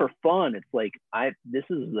doing this for fun. It's like this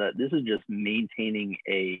is just maintaining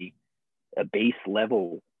a base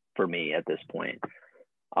level for me at this point.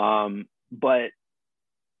 But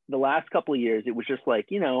the last couple of years, it was just like,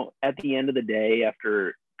 you know, at the end of the day,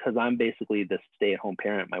 because I'm basically the stay-at-home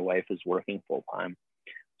parent, my wife is working full-time.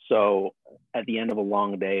 So at the end of a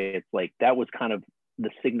long day, it's like that was kind of the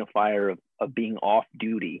signifier of being off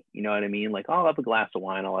duty. You know what I mean? Like, I'll have a glass of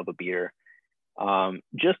wine, I'll have a beer,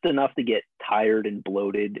 just enough to get tired and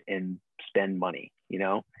bloated and spend money, you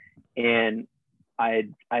know? And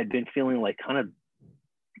I'd been feeling like kind of,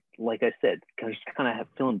 like I said, just kind of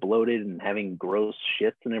feeling bloated and having gross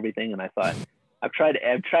shits and everything. And I thought, I've tried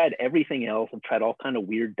everything else. I've tried all kind of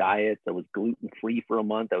weird diets. I was gluten-free for a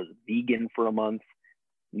month. I was vegan for a month.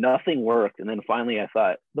 Nothing worked. And then finally I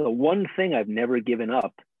thought, the one thing I've never given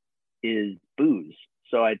up is booze.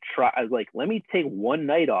 So I was like, let me take one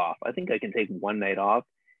night off. I think I can take one night off.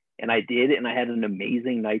 And I did, and I had an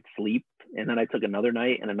amazing night's sleep. And then I took another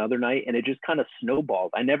night, and it just kind of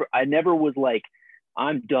snowballed. I never was like,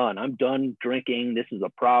 I'm done drinking. This is a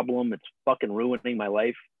problem. It's fucking ruining my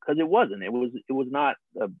life. Because it wasn't. It was not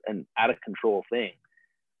an out of control thing.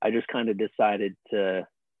 I just kind of decided to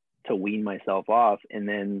wean myself off, and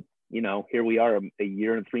then, you know, here we are a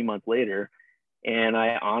year and 3 months later, and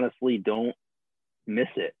I honestly don't miss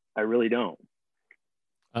it. I really don't.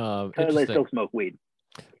 Because I still smoke weed.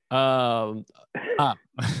 I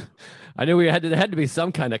knew there had to be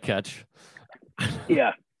some kind of catch.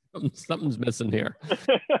 Yeah. Something's missing here.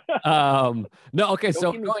 No, okay.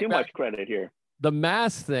 Don't give me too much credit here. The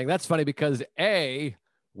mask thing, that's funny, because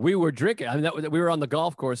we were drinking. I mean, we were on the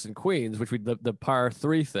golf course in Queens, which the par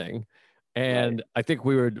 3 thing. And right. I think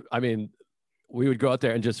we would go out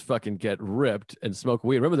there and just fucking get ripped and smoke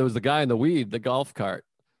weed. Remember, there was the guy in the golf cart.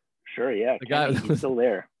 Sure, yeah. He's still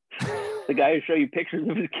there. The guy who show you pictures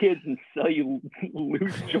of his kids and sell you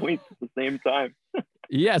loose joints at the same time.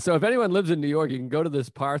 Yeah, so if anyone lives in New York, you can go to this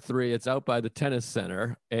par three. It's out by the tennis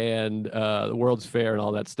center and the World's Fair and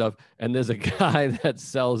all that stuff. And there's a guy that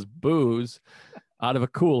sells booze out of a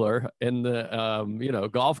cooler in the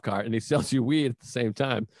golf cart, and he sells you weed at the same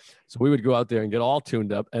time. So we would go out there and get all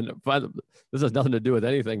tuned up. And this has nothing to do with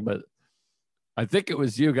anything, but I think it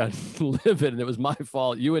was you got livid, and it was my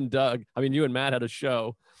fault. You and Matt had a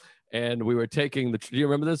show, and we were taking do you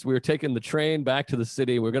remember this? We were taking the train back to the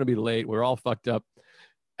city. We are going to be late. We are all fucked up.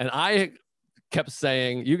 And I kept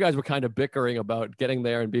saying, you guys were kind of bickering about getting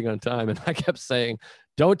there and being on time. And I kept saying,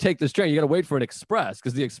 don't take this train. You got to wait for an express,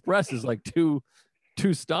 because the express is like two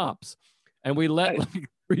stops. And we let like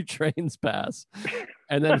 3 trains pass.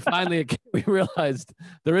 And then finally we realized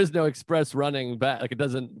there is no express running back. Like, it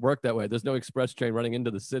doesn't work that way. There's no express train running into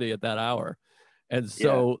the city at that hour. And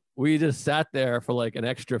so we just sat there for like an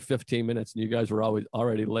extra 15 minutes, and you guys were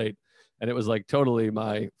already late. And it was like totally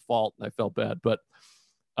my fault, and I felt bad. But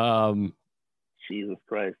Jesus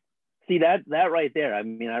Christ. See, that right there. I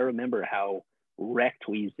mean, I remember how wrecked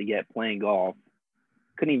we used to get playing golf.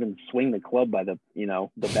 Couldn't even swing the club by the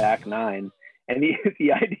back 9. And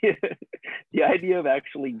the idea of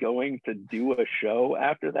actually going to do a show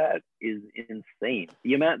after that is insane.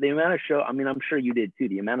 The amount of show, I mean, I'm sure you did too.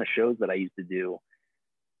 The amount of shows that I used to do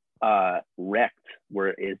wrecked,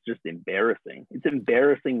 where it's just embarrassing. It's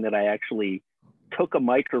embarrassing that I actually took a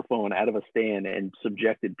microphone out of a stand and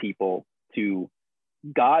subjected people to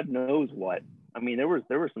God knows what. I mean, there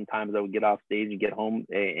were some times I would get off stage and get home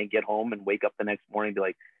and wake up the next morning and be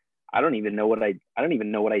like, I don't even know what I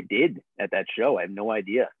did at that show. I have no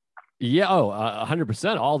idea. Yeah.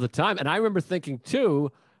 100% all the time. And I remember thinking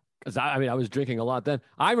too, because I was drinking a lot then.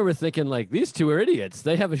 I remember thinking, like, these two are idiots.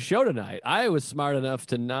 They have a show tonight. I was smart enough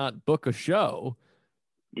to not book a show.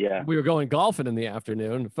 Yeah. We were going golfing in the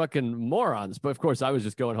afternoon, fucking morons. But of course, I was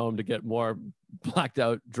just going home to get more blacked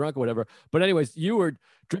out drunk or whatever. But anyways, you were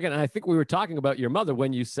drinking. And I think we were talking about your mother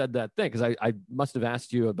when you said that thing, because I must have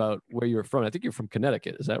asked you about where you were from. I think you're from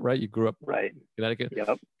Connecticut. Is that right? You grew up right in Connecticut?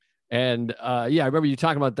 Yep. And I remember you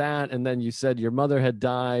talking about that. And then you said your mother had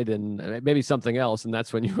died and maybe something else. And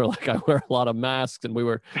that's when you were like, I wear a lot of masks, and we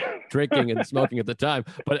were drinking and smoking at the time.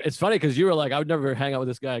 But it's funny because you were like, I would never hang out with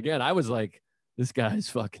this guy again. I was like, this guy's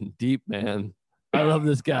fucking deep, man. I love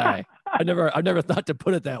this guy. I never thought to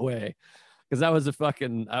put it that way, because I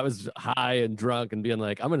was high and drunk and being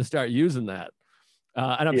like, I'm going to start using that.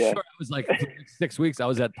 And I'm sure I was like 6 weeks. I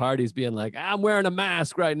was at parties being like, I'm wearing a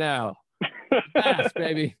mask right now. Mask,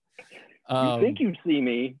 baby. You think you see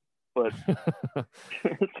me, but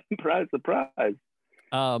surprise, surprise.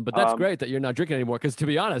 But that's great that you're not drinking anymore. Because to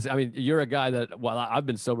be honest, I mean, you're a guy that, well, I've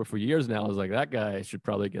been sober for years now. I was like, that guy should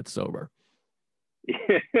probably get sober.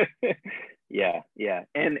 yeah.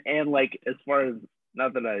 And like, as far as,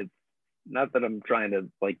 not that I'm trying to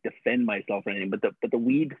like defend myself or anything, but the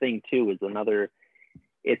weed thing too is another.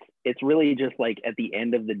 It's really just like, at the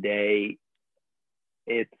end of the day,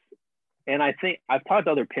 and I think I've talked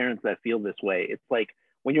to other parents that feel this way. It's like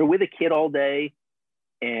when you're with a kid all day,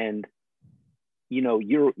 and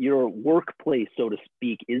your workplace, so to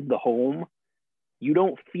speak, is the home. You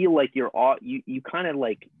don't feel like you kind of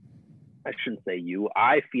like, I shouldn't say you.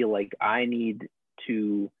 I feel like I need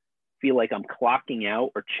to feel like I'm clocking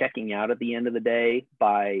out or checking out at the end of the day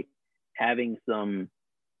by having some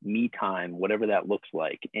me time, whatever that looks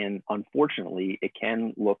like. And unfortunately, it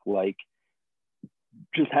can look like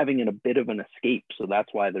just having a bit of an escape. So that's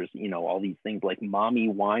why there's, all these things like mommy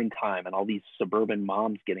wine time and all these suburban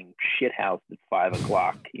moms getting shithoused at 5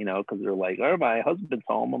 o'clock, because they're like, oh, my husband's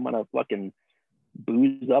home. I'm going to fucking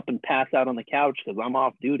booze up and pass out on the couch because I'm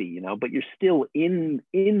off duty, but you're still in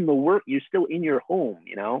the work. You're still in your home,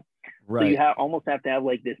 Right. So you almost have to have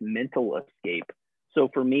like this mental escape. So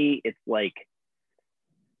for me, it's like,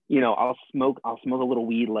 I'll smoke a little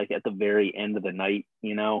weed like at the very end of the night,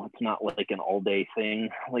 it's not like an all day thing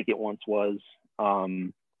like it once was.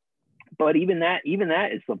 But even that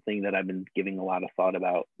is something that I've been giving a lot of thought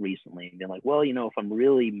about recently, and being like, well, if I'm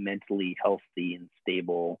really mentally healthy and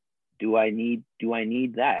stable, do I need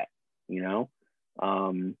that?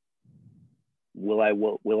 Will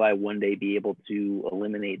I one day be able to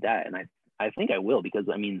eliminate that? And I think I will, because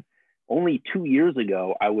I mean, only 2 years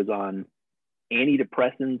ago I was on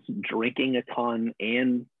antidepressants, drinking a ton,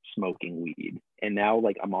 and smoking weed, and now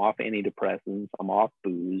like I'm off antidepressants, I'm off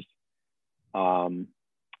booze. I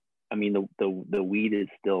mean, the weed is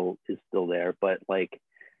still there, but like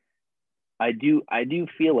I do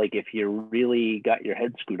feel like if you really got your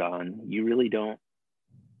head screwed on, you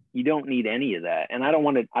don't need any of that. And I don't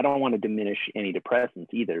want to diminish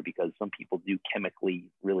antidepressants either, because some people do chemically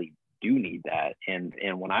really do need that. And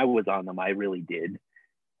when I was on them, I really did.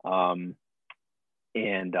 And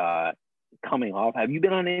coming off. Have you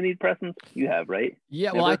been on antidepressants? You have, right? Yeah,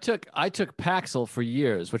 Never? well, I took Paxil for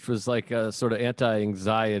years, which was like a sort of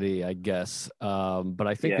anti-anxiety, I guess. But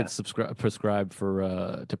I think it's prescribed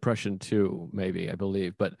for depression too, maybe, I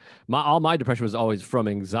believe. But all my depression was always from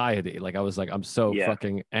anxiety. Like I was like, I'm so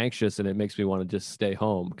fucking anxious, and it makes me want to just stay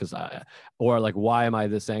home or like, why am I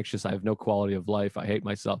this anxious? I have no quality of life. I hate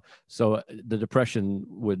myself. So the depression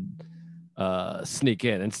would sneak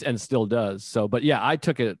in and still does. So, but yeah, I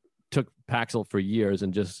took Paxil for years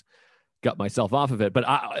and just got myself off of it. But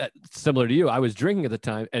similar to you, I was drinking at the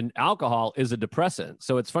time, and alcohol is a depressant.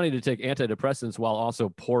 So it's funny to take antidepressants while also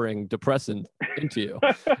pouring depressant into you.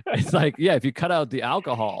 It's like, yeah, if you cut out the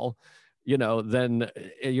alcohol, then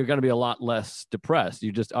you're going to be a lot less depressed.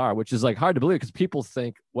 You just are, which is like hard to believe because people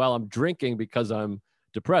think, well, I'm drinking because I'm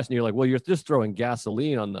depressed. And you're like, well, you're just throwing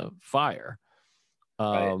gasoline on the fire.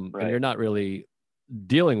 And you're not really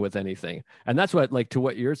dealing with anything. And that's what, like, to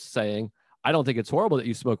what you're saying, I don't think it's horrible that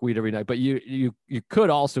you smoke weed every night, but you could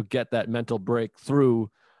also get that mental break through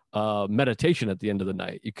meditation at the end of the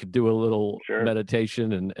night. You could do a little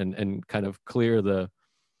meditation and kind of clear the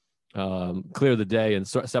day and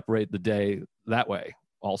separate the day that way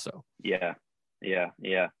also. Yeah. Are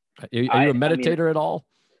you a meditator at all?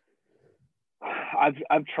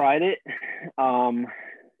 I've tried it.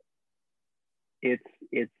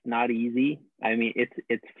 It's not easy. I mean,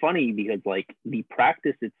 it's funny because like the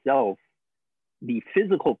practice itself, the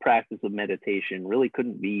physical practice of meditation really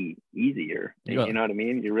couldn't be easier. You know what I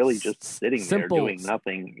mean? You're really just sitting there doing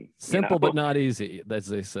nothing. Simple, but not easy, as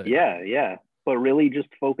they say. Yeah. But really just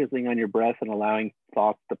focusing on your breath and allowing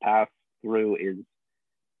thoughts to pass through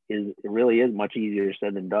it really is much easier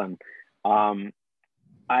said than done.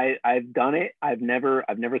 I've done it. I've never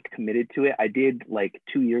committed to it. I did like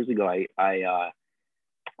 2 years ago. I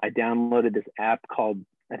downloaded this app called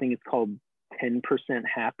 10%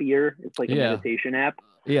 Happier. It's like a meditation app.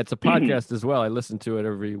 Yeah, it's a podcast as well. I listen to it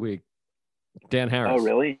every week. Dan Harris. Oh,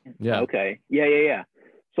 really? Yeah. Okay. Yeah.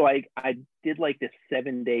 So I did like this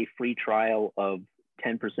 7-day free trial of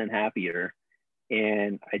 10% Happier,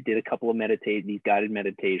 and I did a couple of these guided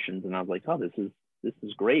meditations, and I was like, oh, this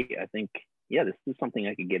is great. I think, this is something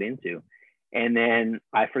I could get into. And then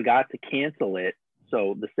I forgot to cancel it.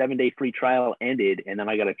 So the 7-day free trial ended, and then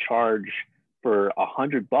I got a charge for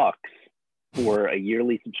 $100 for a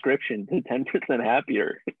yearly subscription to 10%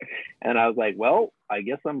 Happier. And I was like, well, I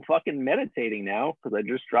guess I'm fucking meditating now because I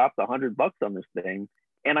just dropped $100 on this thing,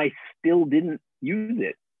 and I still didn't use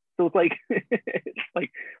it. So it's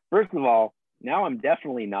like, first of all, now I'm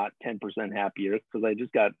definitely not 10% happier because I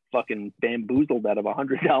just got fucking bamboozled out of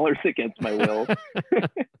 $100 against my will.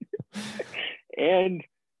 and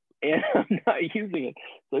I'm not using it.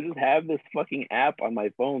 So I just have this fucking app on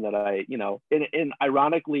my phone that and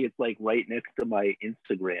ironically, it's like right next to my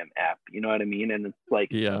Instagram app. You know what I mean? And it's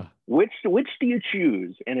like, which do you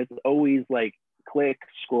choose? And it's always like click,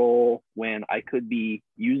 scroll, when I could be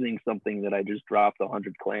using something that I just dropped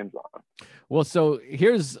 100 clams on. Well, so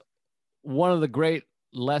here's one of the great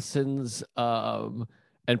lessons and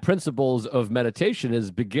principles of meditation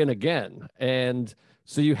is begin again. And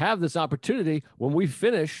so you have this opportunity. When we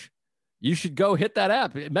finish, you should go hit that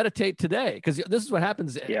app, meditate today. Because this is what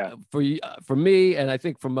happens for me, and I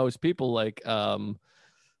think for most people, like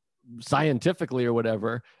scientifically or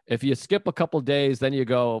whatever. If you skip a couple days, then you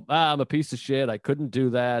go, I'm a piece of shit. I couldn't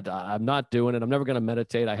do that. I'm not doing it. I'm never going to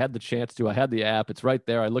meditate. I had the chance to. I had the app. It's right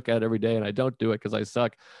there. I look at it every day, and I don't do it because I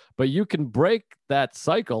suck. But you can break that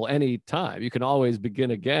cycle anytime. You can always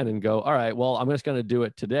begin again and go, all right, well, I'm just going to do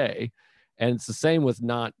it today. And it's the same with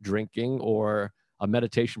not drinking or a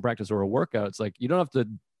meditation practice or a workout. It's like you don't have to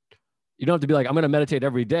be like, I'm going to meditate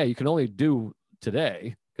every day. You can only do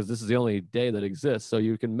today because this is the only day that exists. So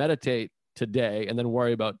you can meditate today and then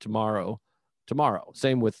worry about tomorrow.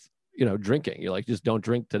 Same with, drinking. You're like, just don't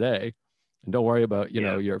drink today and don't worry about,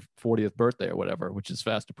 your 40th birthday or whatever, which is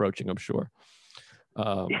fast approaching, I'm sure.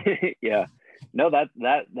 Yeah, no,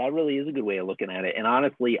 that really is a good way of looking at it. And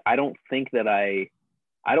honestly, I don't think that I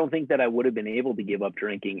would have been able to give up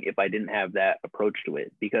drinking if I didn't have that approach to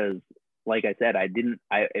it, because like I said,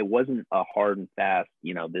 it wasn't a hard and fast,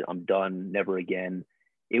 that I'm done, never again.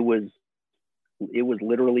 It was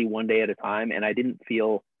literally one day at a time. And I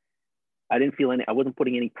wasn't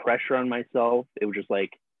putting any pressure on myself. It was just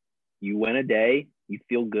like, you went a day, you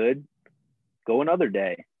feel good, go another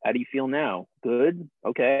day. How do you feel now? Good.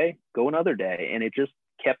 Okay. Go another day. And it just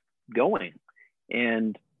kept going.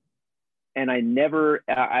 And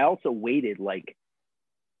I also waited like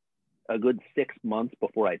a good 6 months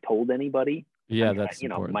before I told anybody. Yeah, that's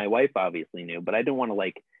important. My wife obviously knew, but I didn't want to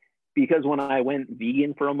like because when I went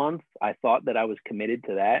vegan for a month, I thought that I was committed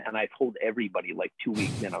to that. And I told everybody like 2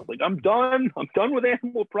 weeks in, I was like, I'm done with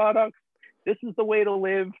animal products. This is the way to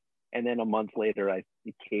live. And then a month later, I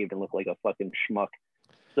caved and looked like a fucking schmuck.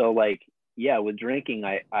 So like, yeah, with drinking,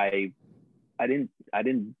 I didn't,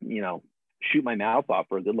 shoot my mouth off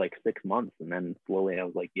for a good like 6 months. And then slowly I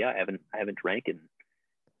was like, yeah, I haven't drank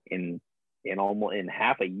in almost in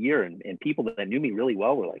half a year. And people that knew me really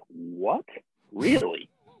well were like, what? Really?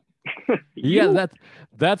 Yeah,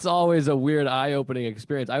 that's always a weird eye-opening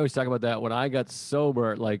experience. I always talk about that when I got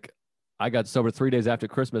sober. Like, I got sober 3 days after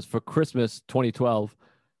Christmas. For Christmas 2012,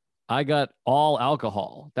 I got all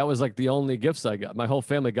alcohol. That was like the only gifts I got. My whole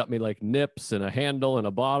family got me like nips and a handle and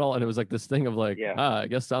a bottle, and it was like this thing of like, I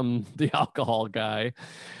guess I'm the alcohol guy.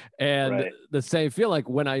 And the same feel like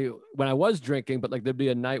when I was drinking, but like there'd be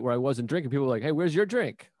a night where I wasn't drinking. People were like, "Hey, where's your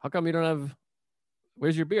drink? How come you don't have?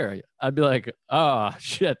 Where's your beer?" I'd be like, "Oh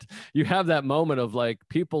shit!" You have that moment of like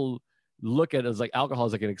people look at it as like alcohol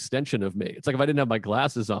is like an extension of me. It's like if I didn't have my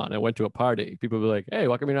glasses on and I went to a party, people would be like, "Hey,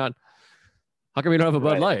 how come you don't have a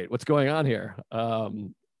Bud Light? What's going on here?" Or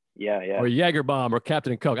Jaeger Bomb or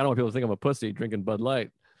Captain Coke. I don't want people to think I'm a pussy drinking Bud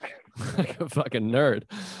Light. Like a fucking nerd.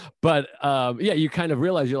 But you kind of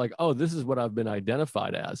realize you're like, oh, this is what I've been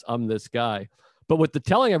identified as. I'm this guy. But with the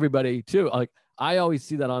telling everybody too, like I always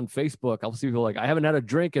see that on Facebook. I'll see people like, I haven't had a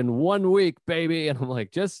drink in 1 week, baby. And I'm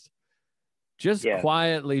like, just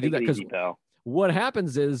quietly do that. Because what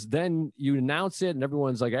happens is then you announce it and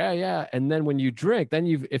everyone's like, yeah. And then when you drink, then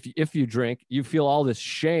if you drink, you feel all this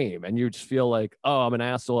shame and you just feel like, oh, I'm an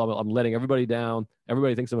asshole. I'm letting everybody down.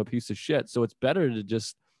 Everybody thinks I'm a piece of shit. So it's better to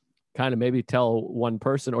just kind of maybe tell one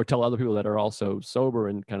person or tell other people that are also sober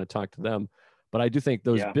and kind of talk to them. But I do think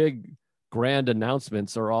those big grand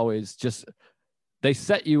announcements are always just, they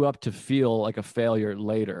set you up to feel like a failure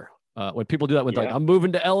later. When people do that with like, I'm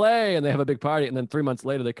moving to LA and they have a big party. And then 3 months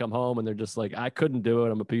later they come home and they're just like, I couldn't do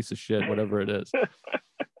it. I'm a piece of shit, whatever it is.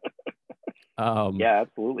 Yeah,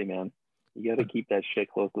 absolutely, man. You got to keep that shit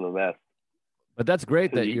close to the vest. But that's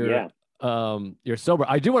great that you're sober.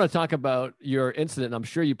 I do want to talk about your incident. And I'm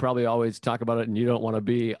sure you probably always talk about it and you don't want to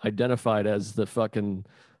be identified as the fucking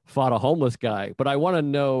fought a homeless guy, but I want to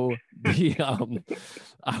know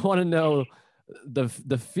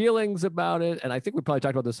the feelings about it. And I think we probably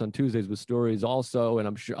talked about this on Tuesdays with Stories also. And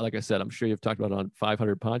I'm sure, like I said, I'm sure you've talked about it on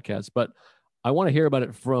 500 podcasts, but I want to hear about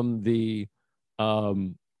it from the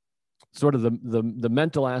sort of the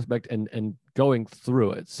mental aspect and going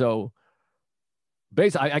through it. So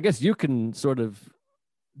basically, I guess you can sort of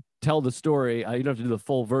tell the story. You don't have to do the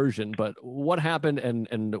full version, but what happened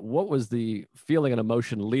and what was the feeling and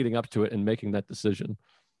emotion leading up to it and making that decision?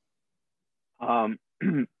 So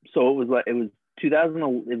it was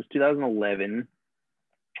 2011.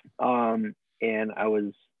 And I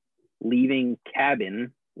was leaving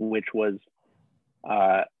Cabin, which was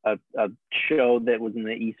a show that was in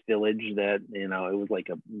the East Village that, it was like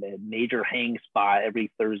a major hang spot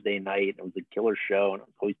every Thursday night. It was a killer show and it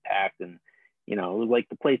was always packed, and it was like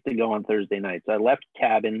the place to go on Thursday night. So I left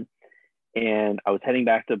Cabin and I was heading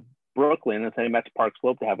back to Brooklyn. I was heading back to Park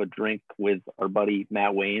Slope to have a drink with our buddy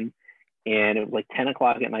Matt Wayne. And it was like 10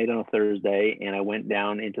 o'clock at night on a Thursday. And I went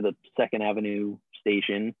down into the 2nd Avenue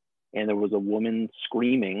station and there was a woman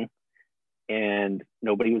screaming and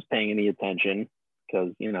nobody was paying any attention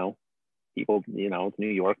because, people, it's New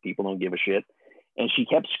York, people don't give a shit. And she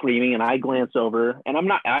kept screaming and I glanced over and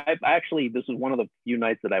I actually, this was one of the few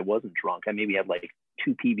nights that I wasn't drunk. I maybe had like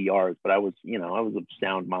 2 PBRs, but I was of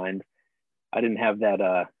sound mind. I didn't have that,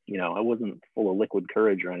 I wasn't full of liquid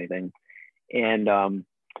courage or anything. And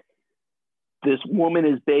this woman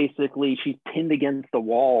is basically, she's pinned against the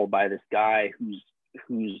wall by this guy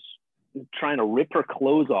who's trying to rip her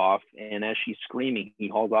clothes off. And as she's screaming, he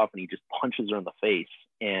hauls off and he just punches her in the face.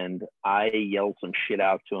 And I yelled some shit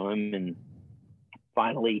out to him. And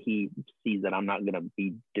finally he sees that I'm not going to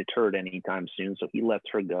be deterred anytime soon. So he lets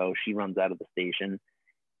her go. She runs out of the station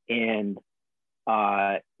and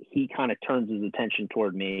he kind of turns his attention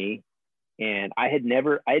toward me. And I had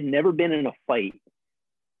never been in a fight.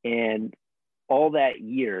 And all that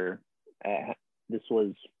year, I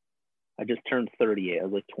just turned 38. I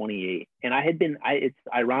was like 28. And it's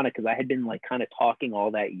ironic because I had been like kind of talking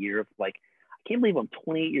all that year of like, I can't believe I'm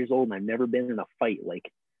 28 years old and I've never been in a fight. Like,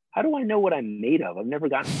 how do I know what I'm made of? I've never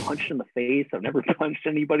gotten punched in the face. I've never punched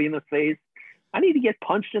anybody in the face. I need to get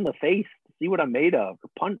punched in the face to see what I'm made of.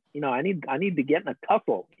 I need to get in a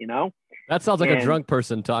tussle, That sounds like a drunk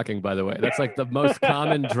person talking, by the way. That's like the most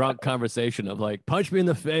common drunk conversation of like, punch me in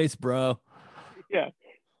the face, bro. Yeah,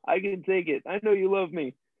 I can take it. I know you love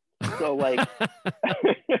me. So like,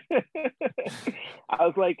 I I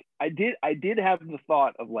was like, I did have the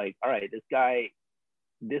thought of like, all right,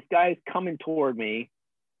 this guy's coming toward me.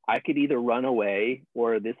 I could either run away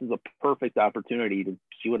or this is a perfect opportunity to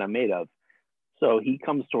see what I'm made of. So he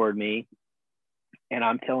comes toward me and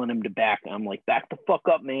I'm telling him to back. I'm like, back the fuck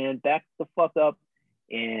up, man. Back the fuck up.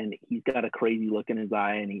 And he's got a crazy look in his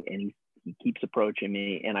eye and he keeps approaching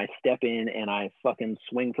me. And I step in and I fucking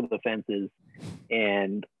swing for the fences.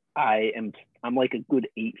 And I'm like a good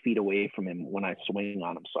 8 feet away from him when I swing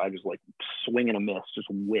on him. So I just like swing and a miss, just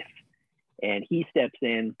whiff. And he steps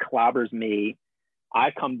in, clobbers me.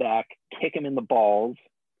 I come back, kick him in the balls,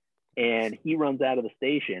 and he runs out of the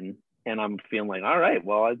station. And I'm feeling like, all right,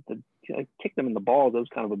 well, I kicked him in the balls. That was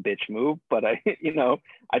kind of a bitch move, but I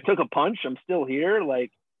took a punch. I'm still here.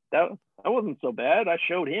 Like that wasn't so bad. I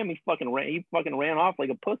showed him. He fucking ran off like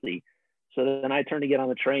a pussy. So then I turn to get on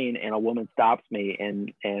the train, and a woman stops me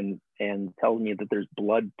and tells me that there's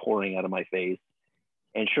blood pouring out of my face.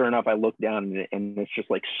 And sure enough, I look down and it's just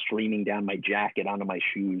like streaming down my jacket onto my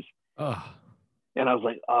shoes. Ugh. And I was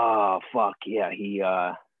like, oh fuck yeah, he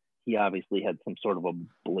obviously had some sort of a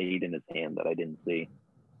blade in his hand that I didn't see.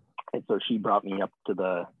 And so she brought me up to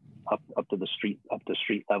the street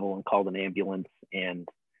level and called an ambulance, and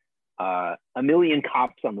a million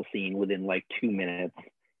cops on the scene within like 2 minutes.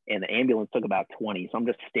 And the ambulance took about 20. So I'm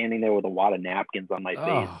just standing there with a wad of napkins on my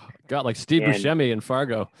face. God, like Steve Buscemi in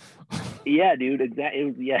Fargo. Yeah, dude,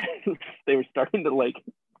 exactly. They were starting to like,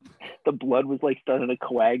 the blood was like starting to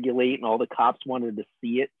coagulate, and all the cops wanted to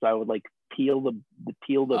see it. So I would like peel the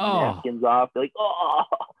napkins off. They're like, oh,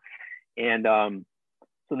 and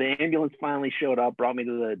so the ambulance finally showed up, brought me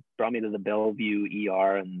to the Bellevue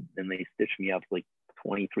ER, and they stitched me up like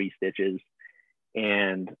 23 stitches,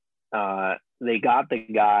 and they got the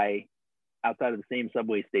guy outside of the same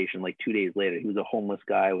subway station like 2 days later. He was a homeless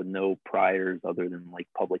guy with no priors other than like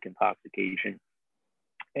public intoxication.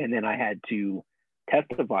 And then I had to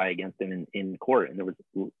testify against him in court. And there was,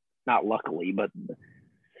 not luckily, but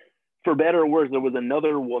for better or worse, there was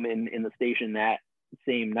another woman in the station that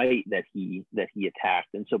same night that he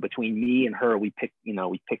attacked. And so between me and her, we picked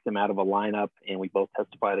him out of a lineup, and we both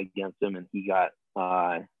testified against him, and he got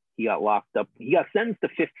locked up. He got sentenced to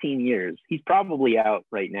 15 years. He's probably out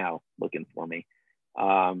right now looking for me.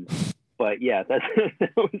 But yeah, that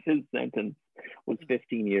was his sentence, was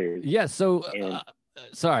 15 years. Yeah. So,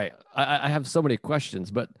 sorry, I have so many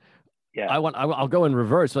questions, but yeah, I'll go in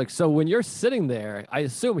reverse. Like, so when you're sitting there, I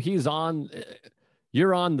assume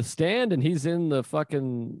you're on the stand and he's in the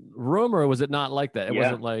fucking room, or was it not like that? It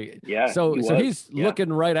wasn't like, so he's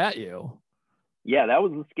looking right at you. Yeah, that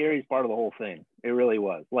was the scariest part of the whole thing. It really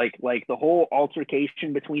was. Like the whole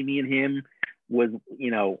altercation between me and him was,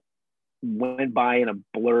 went by in a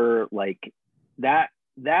blur. Like that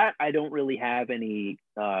I don't really have any,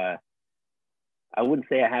 I wouldn't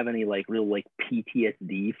say I have any like real like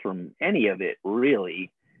PTSD from any of it really,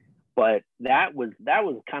 but that was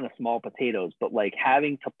kind of small potatoes. But like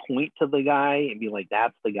having to point to the guy and be like,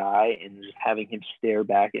 that's the guy, and just having him stare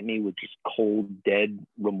back at me with just cold, dead,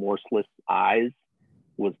 remorseless eyes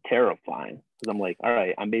was terrifying. Because I'm like, all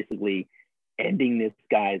right, I'm basically ending this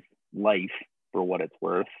guy's life for what it's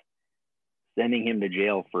worth, sending him to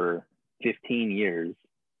jail for 15 years,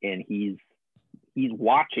 and he's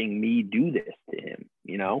watching me do this to him,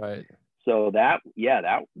 Right. So that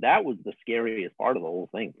was the scariest part of the whole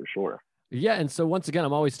thing for sure. Yeah. And so once again,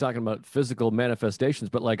 I'm always talking about physical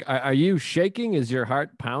manifestations, but like, are you shaking? Is your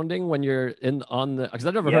heart pounding when you're because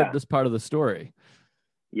I've never heard this part of the story.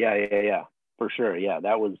 Yeah. For sure. Yeah.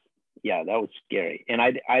 That was scary. And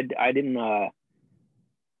I didn't, I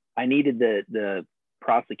needed the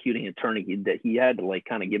prosecuting attorney that he had to like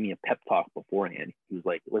kind of give me a pep talk beforehand. He was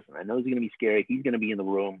like, listen, I know he's going to be scary. He's going to be in the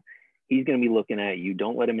room. He's going to be looking at you.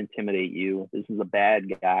 Don't let him intimidate you. This is a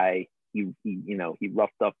bad guy. He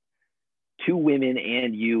roughed up 2 women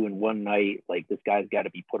and you in one night. Like, this guy's got to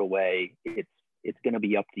be put away. It's going to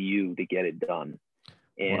be up to you to get it done.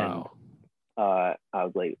 And wow. I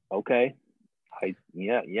was like, okay,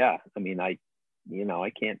 yeah. I mean, I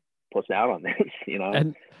can't puss out on this,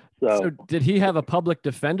 And so did he have a public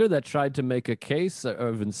defender that tried to make a case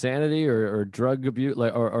of insanity or drug abuse,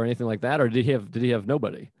 like, or anything like that? Or did he have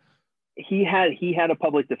nobody? He had a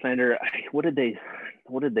public defender. What did they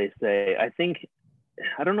say? I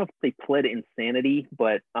don't know if they pled insanity,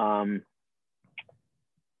 but I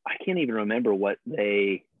can't even remember whatever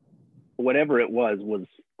it was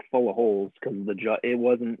full of holes, because the judge, it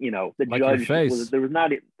wasn't, the like judge was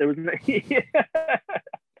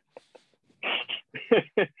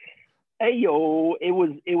hey yo, it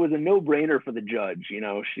was a no-brainer for the judge. She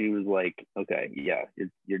was like, okay, yeah,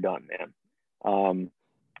 you're done, man.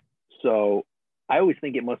 So I always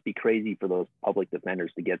think it must be crazy for those public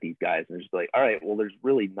defenders to get these guys. And it's just like, all right, well, there's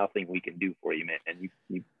really nothing we can do for you, man. And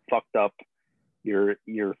you fucked up your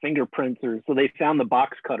fingerprints. Or so they found the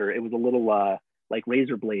box cutter. It was a little like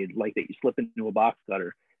razor blade, like that you slip into a box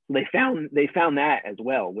cutter. So they found that as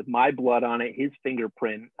well with my blood on it, his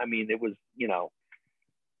fingerprint. I mean, it was, you know,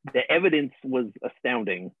 the evidence was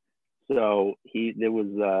astounding. So there was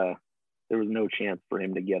no chance for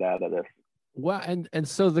him to get out of this. Well, and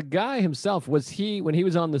so the guy himself, was he, when he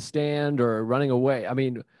was on the stand or running away, I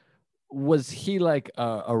mean, was he like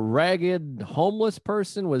a ragged homeless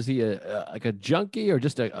person? Was he like a junkie or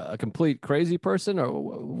just a complete crazy person? Or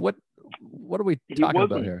what are we talking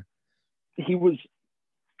about here? He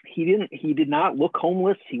did not look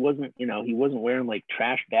homeless. He wasn't wearing like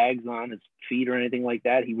trash bags on his feet or anything like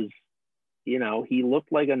that. He was, you know, he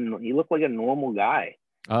looked like a normal guy.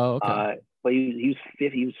 Oh, okay. But he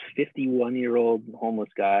was 51-year-old homeless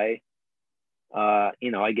guy.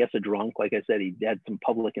 You know, I guess a drunk. Like I said, he had some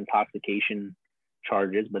public intoxication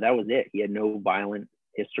charges, but that was it. He had no violent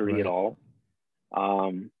history at all.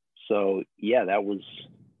 So yeah, that was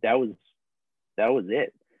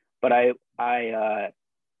it. But I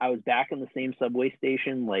was back in the same subway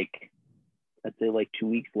station, like, I'd say like 2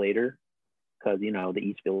 weeks later, because, you know, the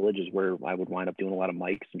East Village is where I would wind up doing a lot of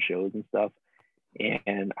mics and shows and stuff.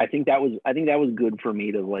 And I think that was good for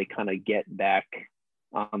me to like kind of get back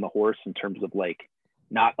on the horse in terms of like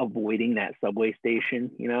not avoiding that subway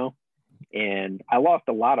station, you know. And I lost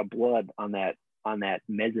a lot of blood on that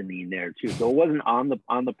mezzanine there too. So it wasn't on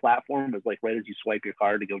the platform. It was like right as you swipe your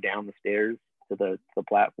card to go down the stairs to the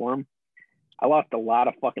platform. I lost a lot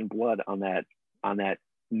of fucking blood on that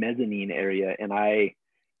mezzanine area, and I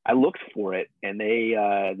looked for it, and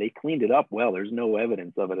they cleaned it up well. There's no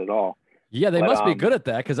evidence of it at all. Yeah, they must be good at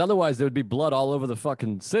that, because otherwise there would be blood all over the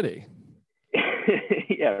fucking city.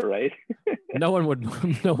 Yeah, right. No one would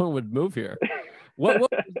move here. What was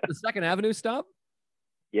the Second Avenue stop?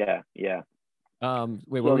 Yeah. Wait,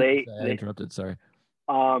 so I interrupted. Sorry.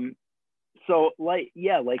 So like,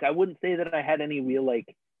 yeah, like I wouldn't say that I had any real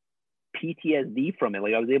like PTSD from it.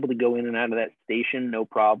 Like I was able to go in and out of that station, no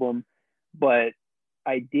problem. But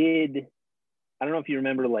I don't know if you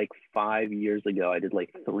remember, like 5 years ago, I did like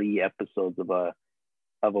 3 episodes of a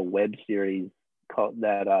web series called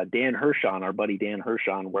that Dan Hershon, our buddy Dan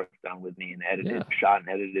Hershon, worked on with me and shot and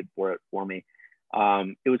edited for me.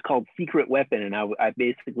 It was called Secret Weapon, and I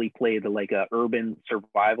basically played like a urban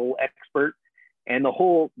survival expert, and the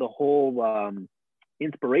whole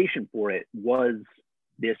inspiration for it was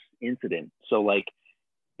this incident. So like,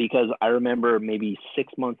 because I remember maybe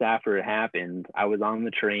 6 months after it happened, I was on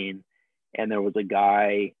the train, and there was a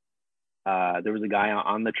guy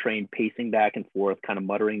on the train pacing back and forth, kind of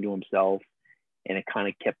muttering to himself, and it kind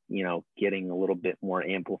of kept, you know, getting a little bit more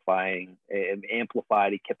amplified.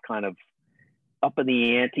 It kept kind of up in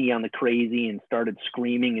the ante on the crazy and started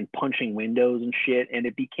screaming and punching windows and shit. And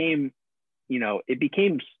it became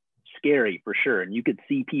scary for sure. And you could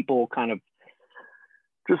see people kind of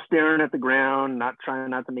just staring at the ground, trying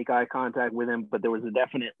not to make eye contact with him. But there was a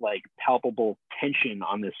definite like palpable tension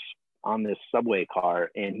on this subway car,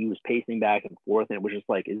 and he was pacing back and forth, and it was just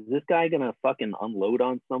like, is this guy gonna fucking unload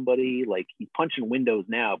on somebody? Like, he's punching windows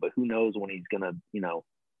now, but who knows when he's gonna, you know,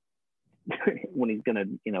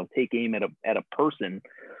 take aim at a person.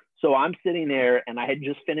 So I'm sitting there, and I had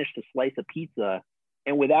just finished a slice of pizza,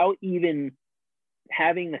 and without even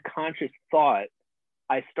having the conscious thought,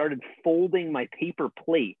 I started folding my paper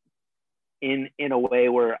plate in a way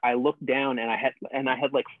where I looked down, and I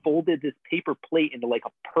had like folded this paper plate into like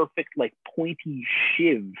a perfect like pointy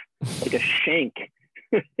shiv, like a shank,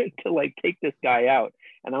 to like take this guy out.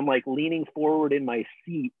 And I'm like leaning forward in my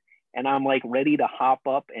seat, and I'm like ready to hop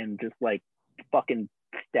up and just like fucking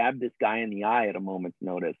stab this guy in the eye at a moment's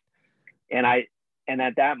notice. And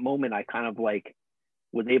at that moment, I kind of like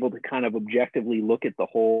was able to kind of objectively look at the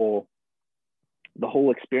whole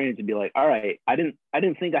experience and be like, all right, I didn't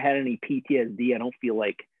think I had any PTSD. I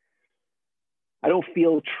don't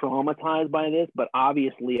feel traumatized by this, but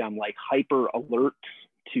obviously I'm like hyper alert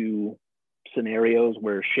to scenarios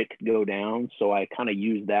where shit could go down. So I kind of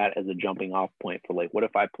use that as a jumping off point for like, what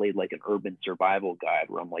if I played like an urban survival guide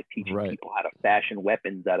where I'm like teaching people how to fashion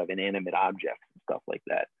weapons out of inanimate objects and stuff like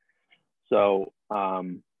that. So,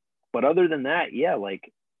 but other than that, yeah,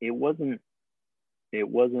 like it wasn't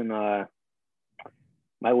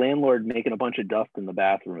my landlord making a bunch of dust in the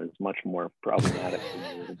bathroom is much more problematic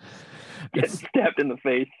than getting stabbed in the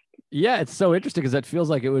face. Yeah, it's so interesting because that feels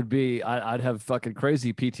like it would be, I'd have fucking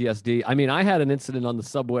crazy PTSD. I mean, I had an incident on the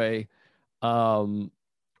subway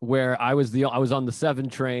where I was on the 7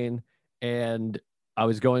 train, and I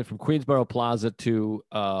was going from Queensboro Plaza to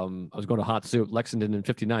I was going to Hot Soup, Lexington and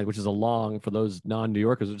 59, which is a long, for those non-New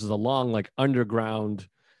Yorkers, which is a long like underground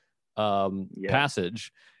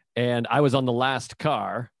passage. And I was on the last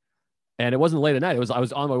car, and it wasn't late at night. I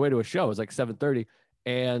was on my way to a show. It was like 7:30,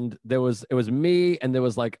 and it was me, and there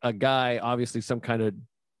was like a guy, obviously some kind of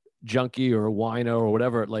junkie or wino or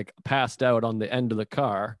whatever, like passed out on the end of the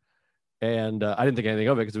car. And I didn't think anything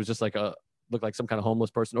of it because it was just like looked like some kind of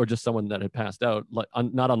homeless person or just someone that had passed out, like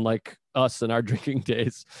not unlike us in our drinking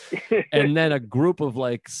days. And then a group of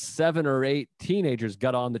like 7 or 8 teenagers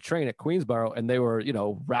got on the train at Queensboro, and they were, you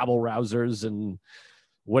know, rabble rousers and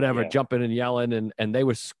whatever, jumping and yelling, and they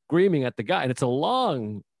were screaming at the guy. And it's a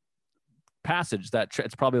long passage that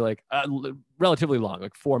it's probably like relatively long,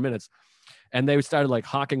 like 4 minutes. And they started like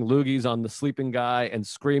hawking loogies on the sleeping guy and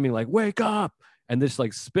screaming like, "Wake up!" and just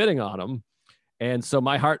like spitting on him. And so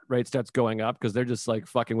my heart rate starts going up because they're just like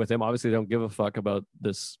fucking with him. Obviously, they don't give a fuck about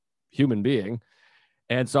this human being.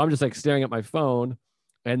 And so I'm just like staring at my phone.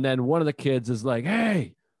 And then one of the kids is like,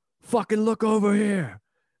 "Hey, fucking look over here."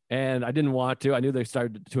 And I didn't want to. I knew they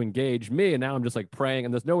started to engage me. And now I'm just like praying.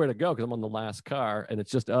 And there's nowhere to go because I'm on the last car and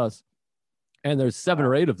it's just us. And there's 7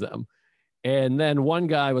 or 8 of them. And then one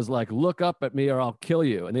guy was like, "Look up at me or I'll kill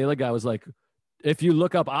you." And the other guy was like, "If you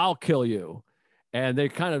look up, I'll kill you." And they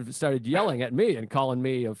kind of started yelling at me and calling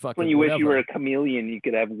me a fucking when you whatever. Wish you were a chameleon, you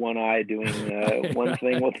could have one eye doing one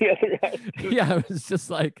thing while the other eye. Yeah, it was just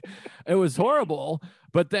like, it was horrible.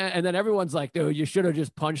 But then everyone's like, "Dude, you should have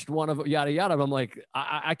just punched one of yada yada." I'm like,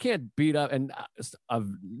 I can't beat up. And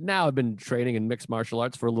I've been training in mixed martial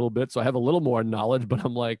arts for a little bit, so I have a little more knowledge. But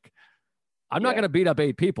I'm like, I'm not going to beat up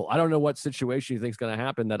 8 people. I don't know what situation you think is going to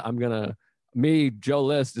happen that me, Joe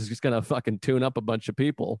List, is just going to fucking tune up a bunch of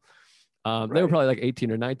people. Right. They were probably like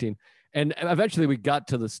 18 or 19. And eventually we got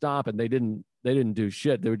to the stop and they didn't do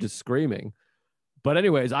shit. They were just screaming. But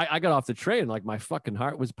anyways, I got off the train, like my fucking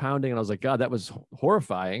heart was pounding and I was like, God, that was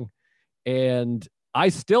horrifying. And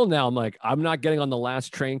I'm like, I'm not getting on the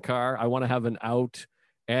last train car. I want to have an out.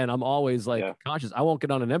 And I'm always like conscious. I won't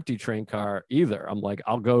get on an empty train car either. I'm like,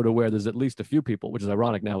 I'll go to where there's at least a few people, which is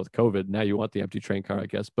ironic now with COVID. Now you want the empty train car, I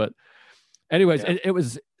guess. But anyways, it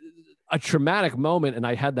was a traumatic moment. And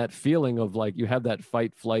I had that feeling of like, you have that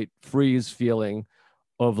fight, flight, freeze feeling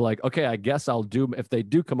of like, okay, I guess if they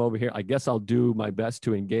do come over here, I guess I'll do my best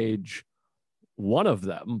to engage one of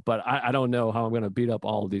them. But I don't know how I'm going to beat up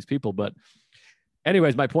all of these people. But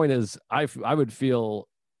anyways, my point is I would feel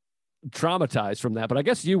traumatized from that, but I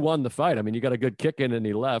guess you won the fight. I mean, you got a good kick in and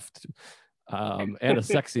he left, and a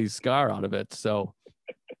sexy scar out of it. So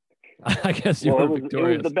I guess you were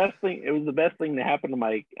victorious. It was the best thing. It was the best thing to happen to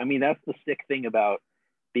my. I mean, that's the sick thing about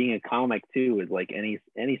being a comic too. Is like any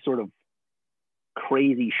sort of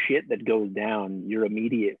crazy shit that goes down, your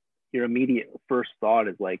immediate first thought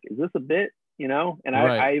is like, is this a bit? You know? And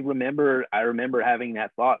right. I remember having that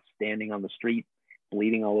thought standing on the street,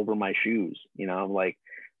 bleeding all over my shoes. You know, I'm like,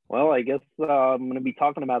 well, I guess I'm going to be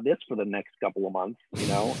talking about this for the next couple of months, you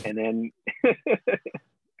know, and then.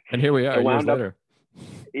 And here we are years later.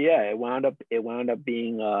 Yeah, it wound up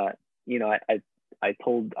being, you know, I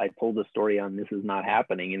told the story on This Is Not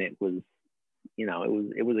Happening, and it was, you know,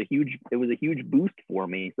 it was a huge boost for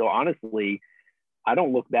me. So honestly, I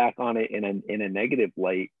don't look back on it in a negative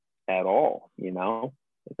light at all. You know,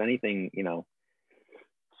 if anything, you know.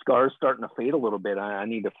 Scar's starting to fade a little bit. I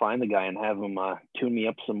need to find the guy and have him tune me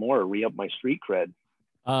up some more, re-up my street cred.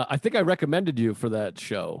 I think I recommended you for that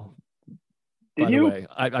show. Did you? By the way,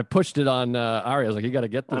 I pushed it on Ari. I was like, you got to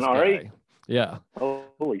get this guy. Yeah. Oh,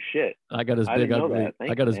 holy shit! I got his big ugly.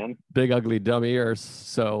 His big ugly dumb ears.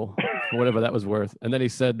 So whatever that was worth. And then he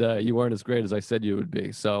said you weren't as great as I said you would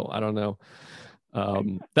be. So I don't know.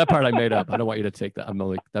 That part I made up. I don't want you to take that. I'm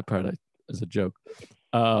only that part is a joke.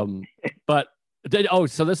 But.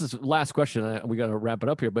 So this is last question. We got to wrap it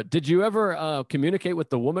up here. But did you ever communicate with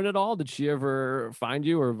the woman at all? Did she ever find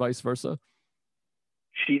you, or vice versa?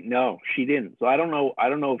 No, she didn't. So I don't know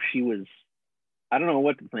if she was. I don't know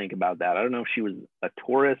what to think about that. I don't know if she was a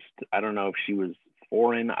tourist. I don't know if she was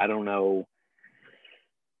foreign. I don't know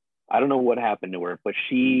what happened to her. But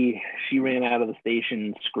she ran out of the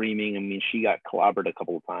station screaming. I mean, she got clobbered a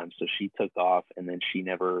couple of times, so she took off, and then she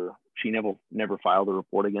never filed a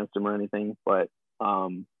report against him or anything. But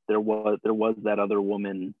there was that other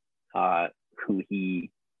woman who he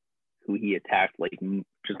attacked like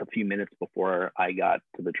just a few minutes before I got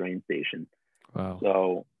to the train station. Wow.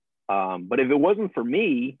 So, but if it wasn't for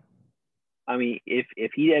me, I mean,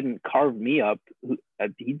 if he hadn't carved me up,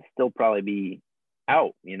 he'd still probably be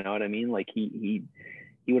out. You know what I mean? Like he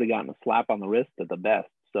would have gotten a slap on the wrist at the best.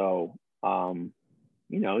 So,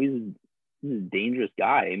 you know, is a dangerous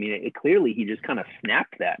guy. I mean, clearly he just kind of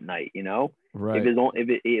snapped that night, you know? Right.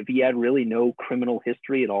 If he had really no criminal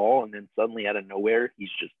history at all, and then suddenly out of nowhere, he's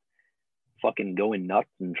just fucking going nuts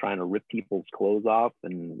and trying to rip people's clothes off,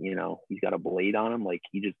 and, you know, he's got a blade on him, like,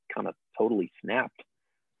 he just kind of totally snapped.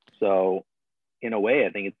 So in a way, I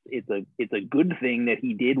think it's a good thing that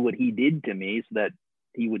he did what he did to me, so that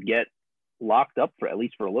he would get locked up for at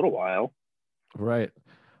least for a little while. Right.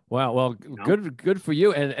 Wow. Well, good for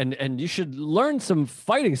you. And you should learn some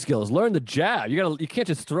fighting skills. Learn the jab. You can't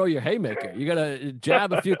just throw your haymaker. You gotta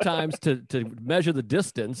jab a few times to measure the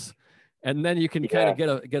distance, and then you can kind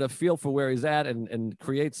of get a feel for where he's at and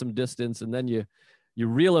create some distance, and then you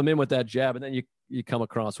reel him in with that jab, and then you come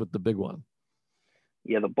across with the big one.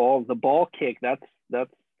 Yeah, the ball kick. That's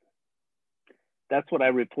what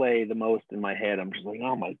I replay the most in my head. I'm just like,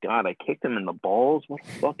 oh my God, I kicked him in the balls. What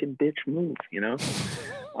a fucking bitch move, you know?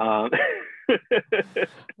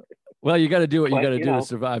 Well, you got to do what you got to do to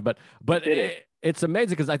survive. But it's amazing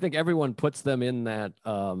because I think everyone puts them in that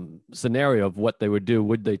scenario of what they would do.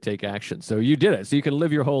 Would they take action? So you did it. So you can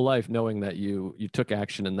live your whole life knowing that you took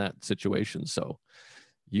action in that situation. So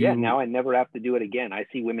now I never have to do it again. I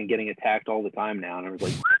see women getting attacked all the time now, and I was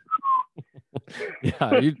like,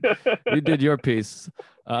 yeah, you did your piece.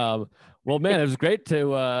 Well, man, it was great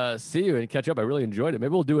to see you and catch up. I really enjoyed it.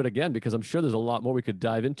 Maybe we'll do it again because I'm sure there's a lot more we could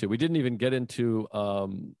dive into. We didn't even get into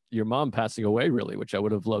your mom passing away, really, which I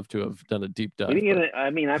would have loved to have done a deep dive. I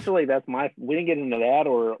feel like we didn't get into that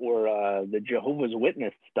or the Jehovah's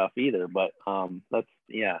Witness stuff either. But I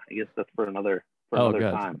guess that's for another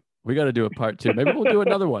time. We got to do a part 2. Maybe we'll do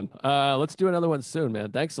another one. Let's do another one soon,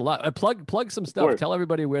 man. Thanks a lot. Plug some stuff. Tell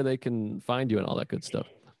everybody where they can find you and all that good stuff.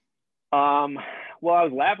 Well, I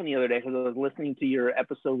was laughing the other day because I was listening to your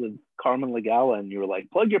episode with Carmen Legala, and you were like,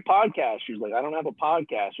 plug your podcast. She was like, I don't have a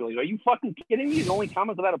podcast. You're like, are you fucking kidding me? The only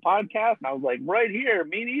comments about a podcast? And I was like, right here.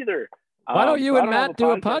 Me neither. Why don't you and Matt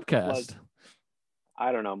do a podcast?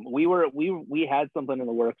 I don't know. We had something in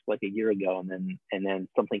the works like a year ago, and then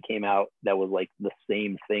something came out that was like the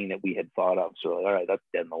same thing that we had thought of. So we're like, all right, that's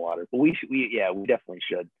dead in the water. But we definitely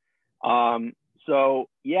should. So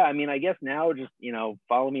yeah, I mean, I guess now just, you know,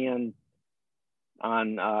 follow me on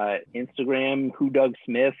Instagram, Who Doug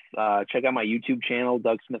Smith. Check out my YouTube channel,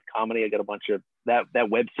 Doug Smith Comedy. I got a bunch of that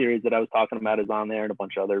web series that I was talking about is on there, and a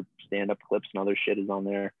bunch of other stand-up clips and other shit is on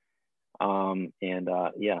there.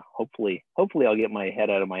 Hopefully I'll get my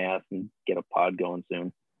head out of my ass and get a pod going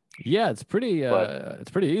soon. Yeah, it's pretty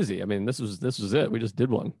easy. I mean, this was it. We just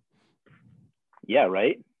did one. Yeah,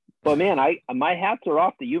 right. But man, my hats are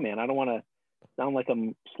off to you, man. I don't want to sound like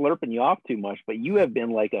I'm slurping you off too much, but you have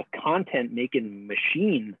been like a content making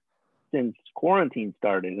machine since quarantine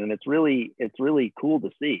started, and it's really cool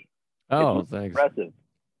to see. Oh, thanks. Impressive.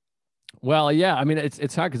 Well, yeah, I mean,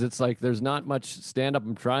 it's hard because it's like there's not much stand-up.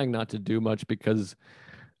 I'm trying not to do much because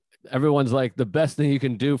everyone's like, the best thing you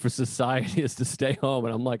can do for society is to stay home,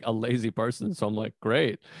 and I'm like a lazy person, so I'm like,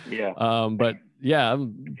 great. Yeah. But yeah,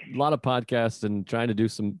 I'm a lot of podcasts and trying to do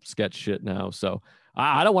some sketch shit now. So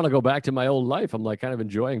I don't want to go back to my old life. I'm like kind of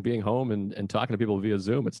enjoying being home and talking to people via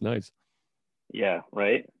Zoom. It's nice. Yeah,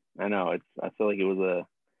 right. I know. I feel like I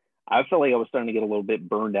was starting to get a little bit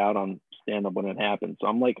burned out on stand-up when it happened. So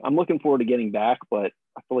I'm looking forward to getting back, but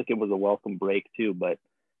I feel like it was a welcome break too. But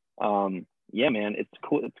yeah, man, it's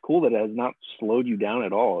cool. It's cool that it has not slowed you down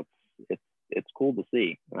at all. It's cool to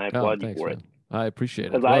see, and I applaud you for it. I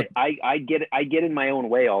appreciate it. Because I get in my own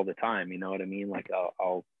way all the time. You know what I mean? Like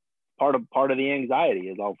I'll part of the anxiety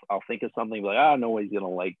is I'll think of something like, nobody's gonna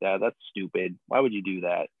like that. That's stupid. Why would you do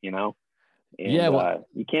that? You know? And,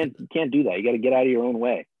 you can't do that. You got to get out of your own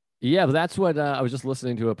way. Yeah, but that's what I was just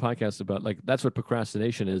listening to a podcast about. Like, that's what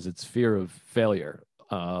procrastination is. It's fear of failure.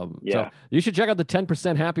 So you should check out the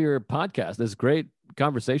 10% Happier podcast. There's great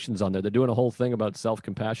conversations on there. They're doing a whole thing about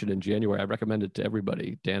self-compassion in January. I recommend it to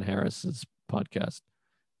everybody. Dan Harris's podcast,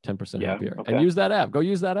 10% Happier. Okay. And use that app. Go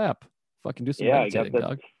use that app. Fucking do some meditating,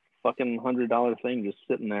 dog. Fucking $100 thing just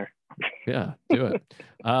sitting there. Yeah, do it.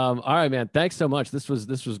 All right, man. Thanks so much. This was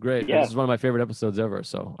great. Yeah. This is one of my favorite episodes ever,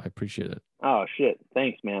 so I appreciate it. Oh shit.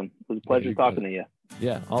 Thanks, man. It was a pleasure talking to you.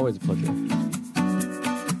 Yeah, always a pleasure.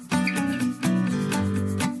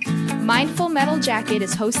 Mindful Metal Jacket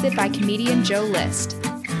is hosted by comedian Joe List.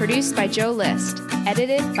 Produced by Joe List.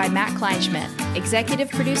 Edited by Matt Kleinschmidt.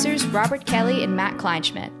 Executive producers Robert Kelly and Matt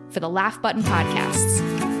Kleinschmidt for the Laugh Button Podcasts.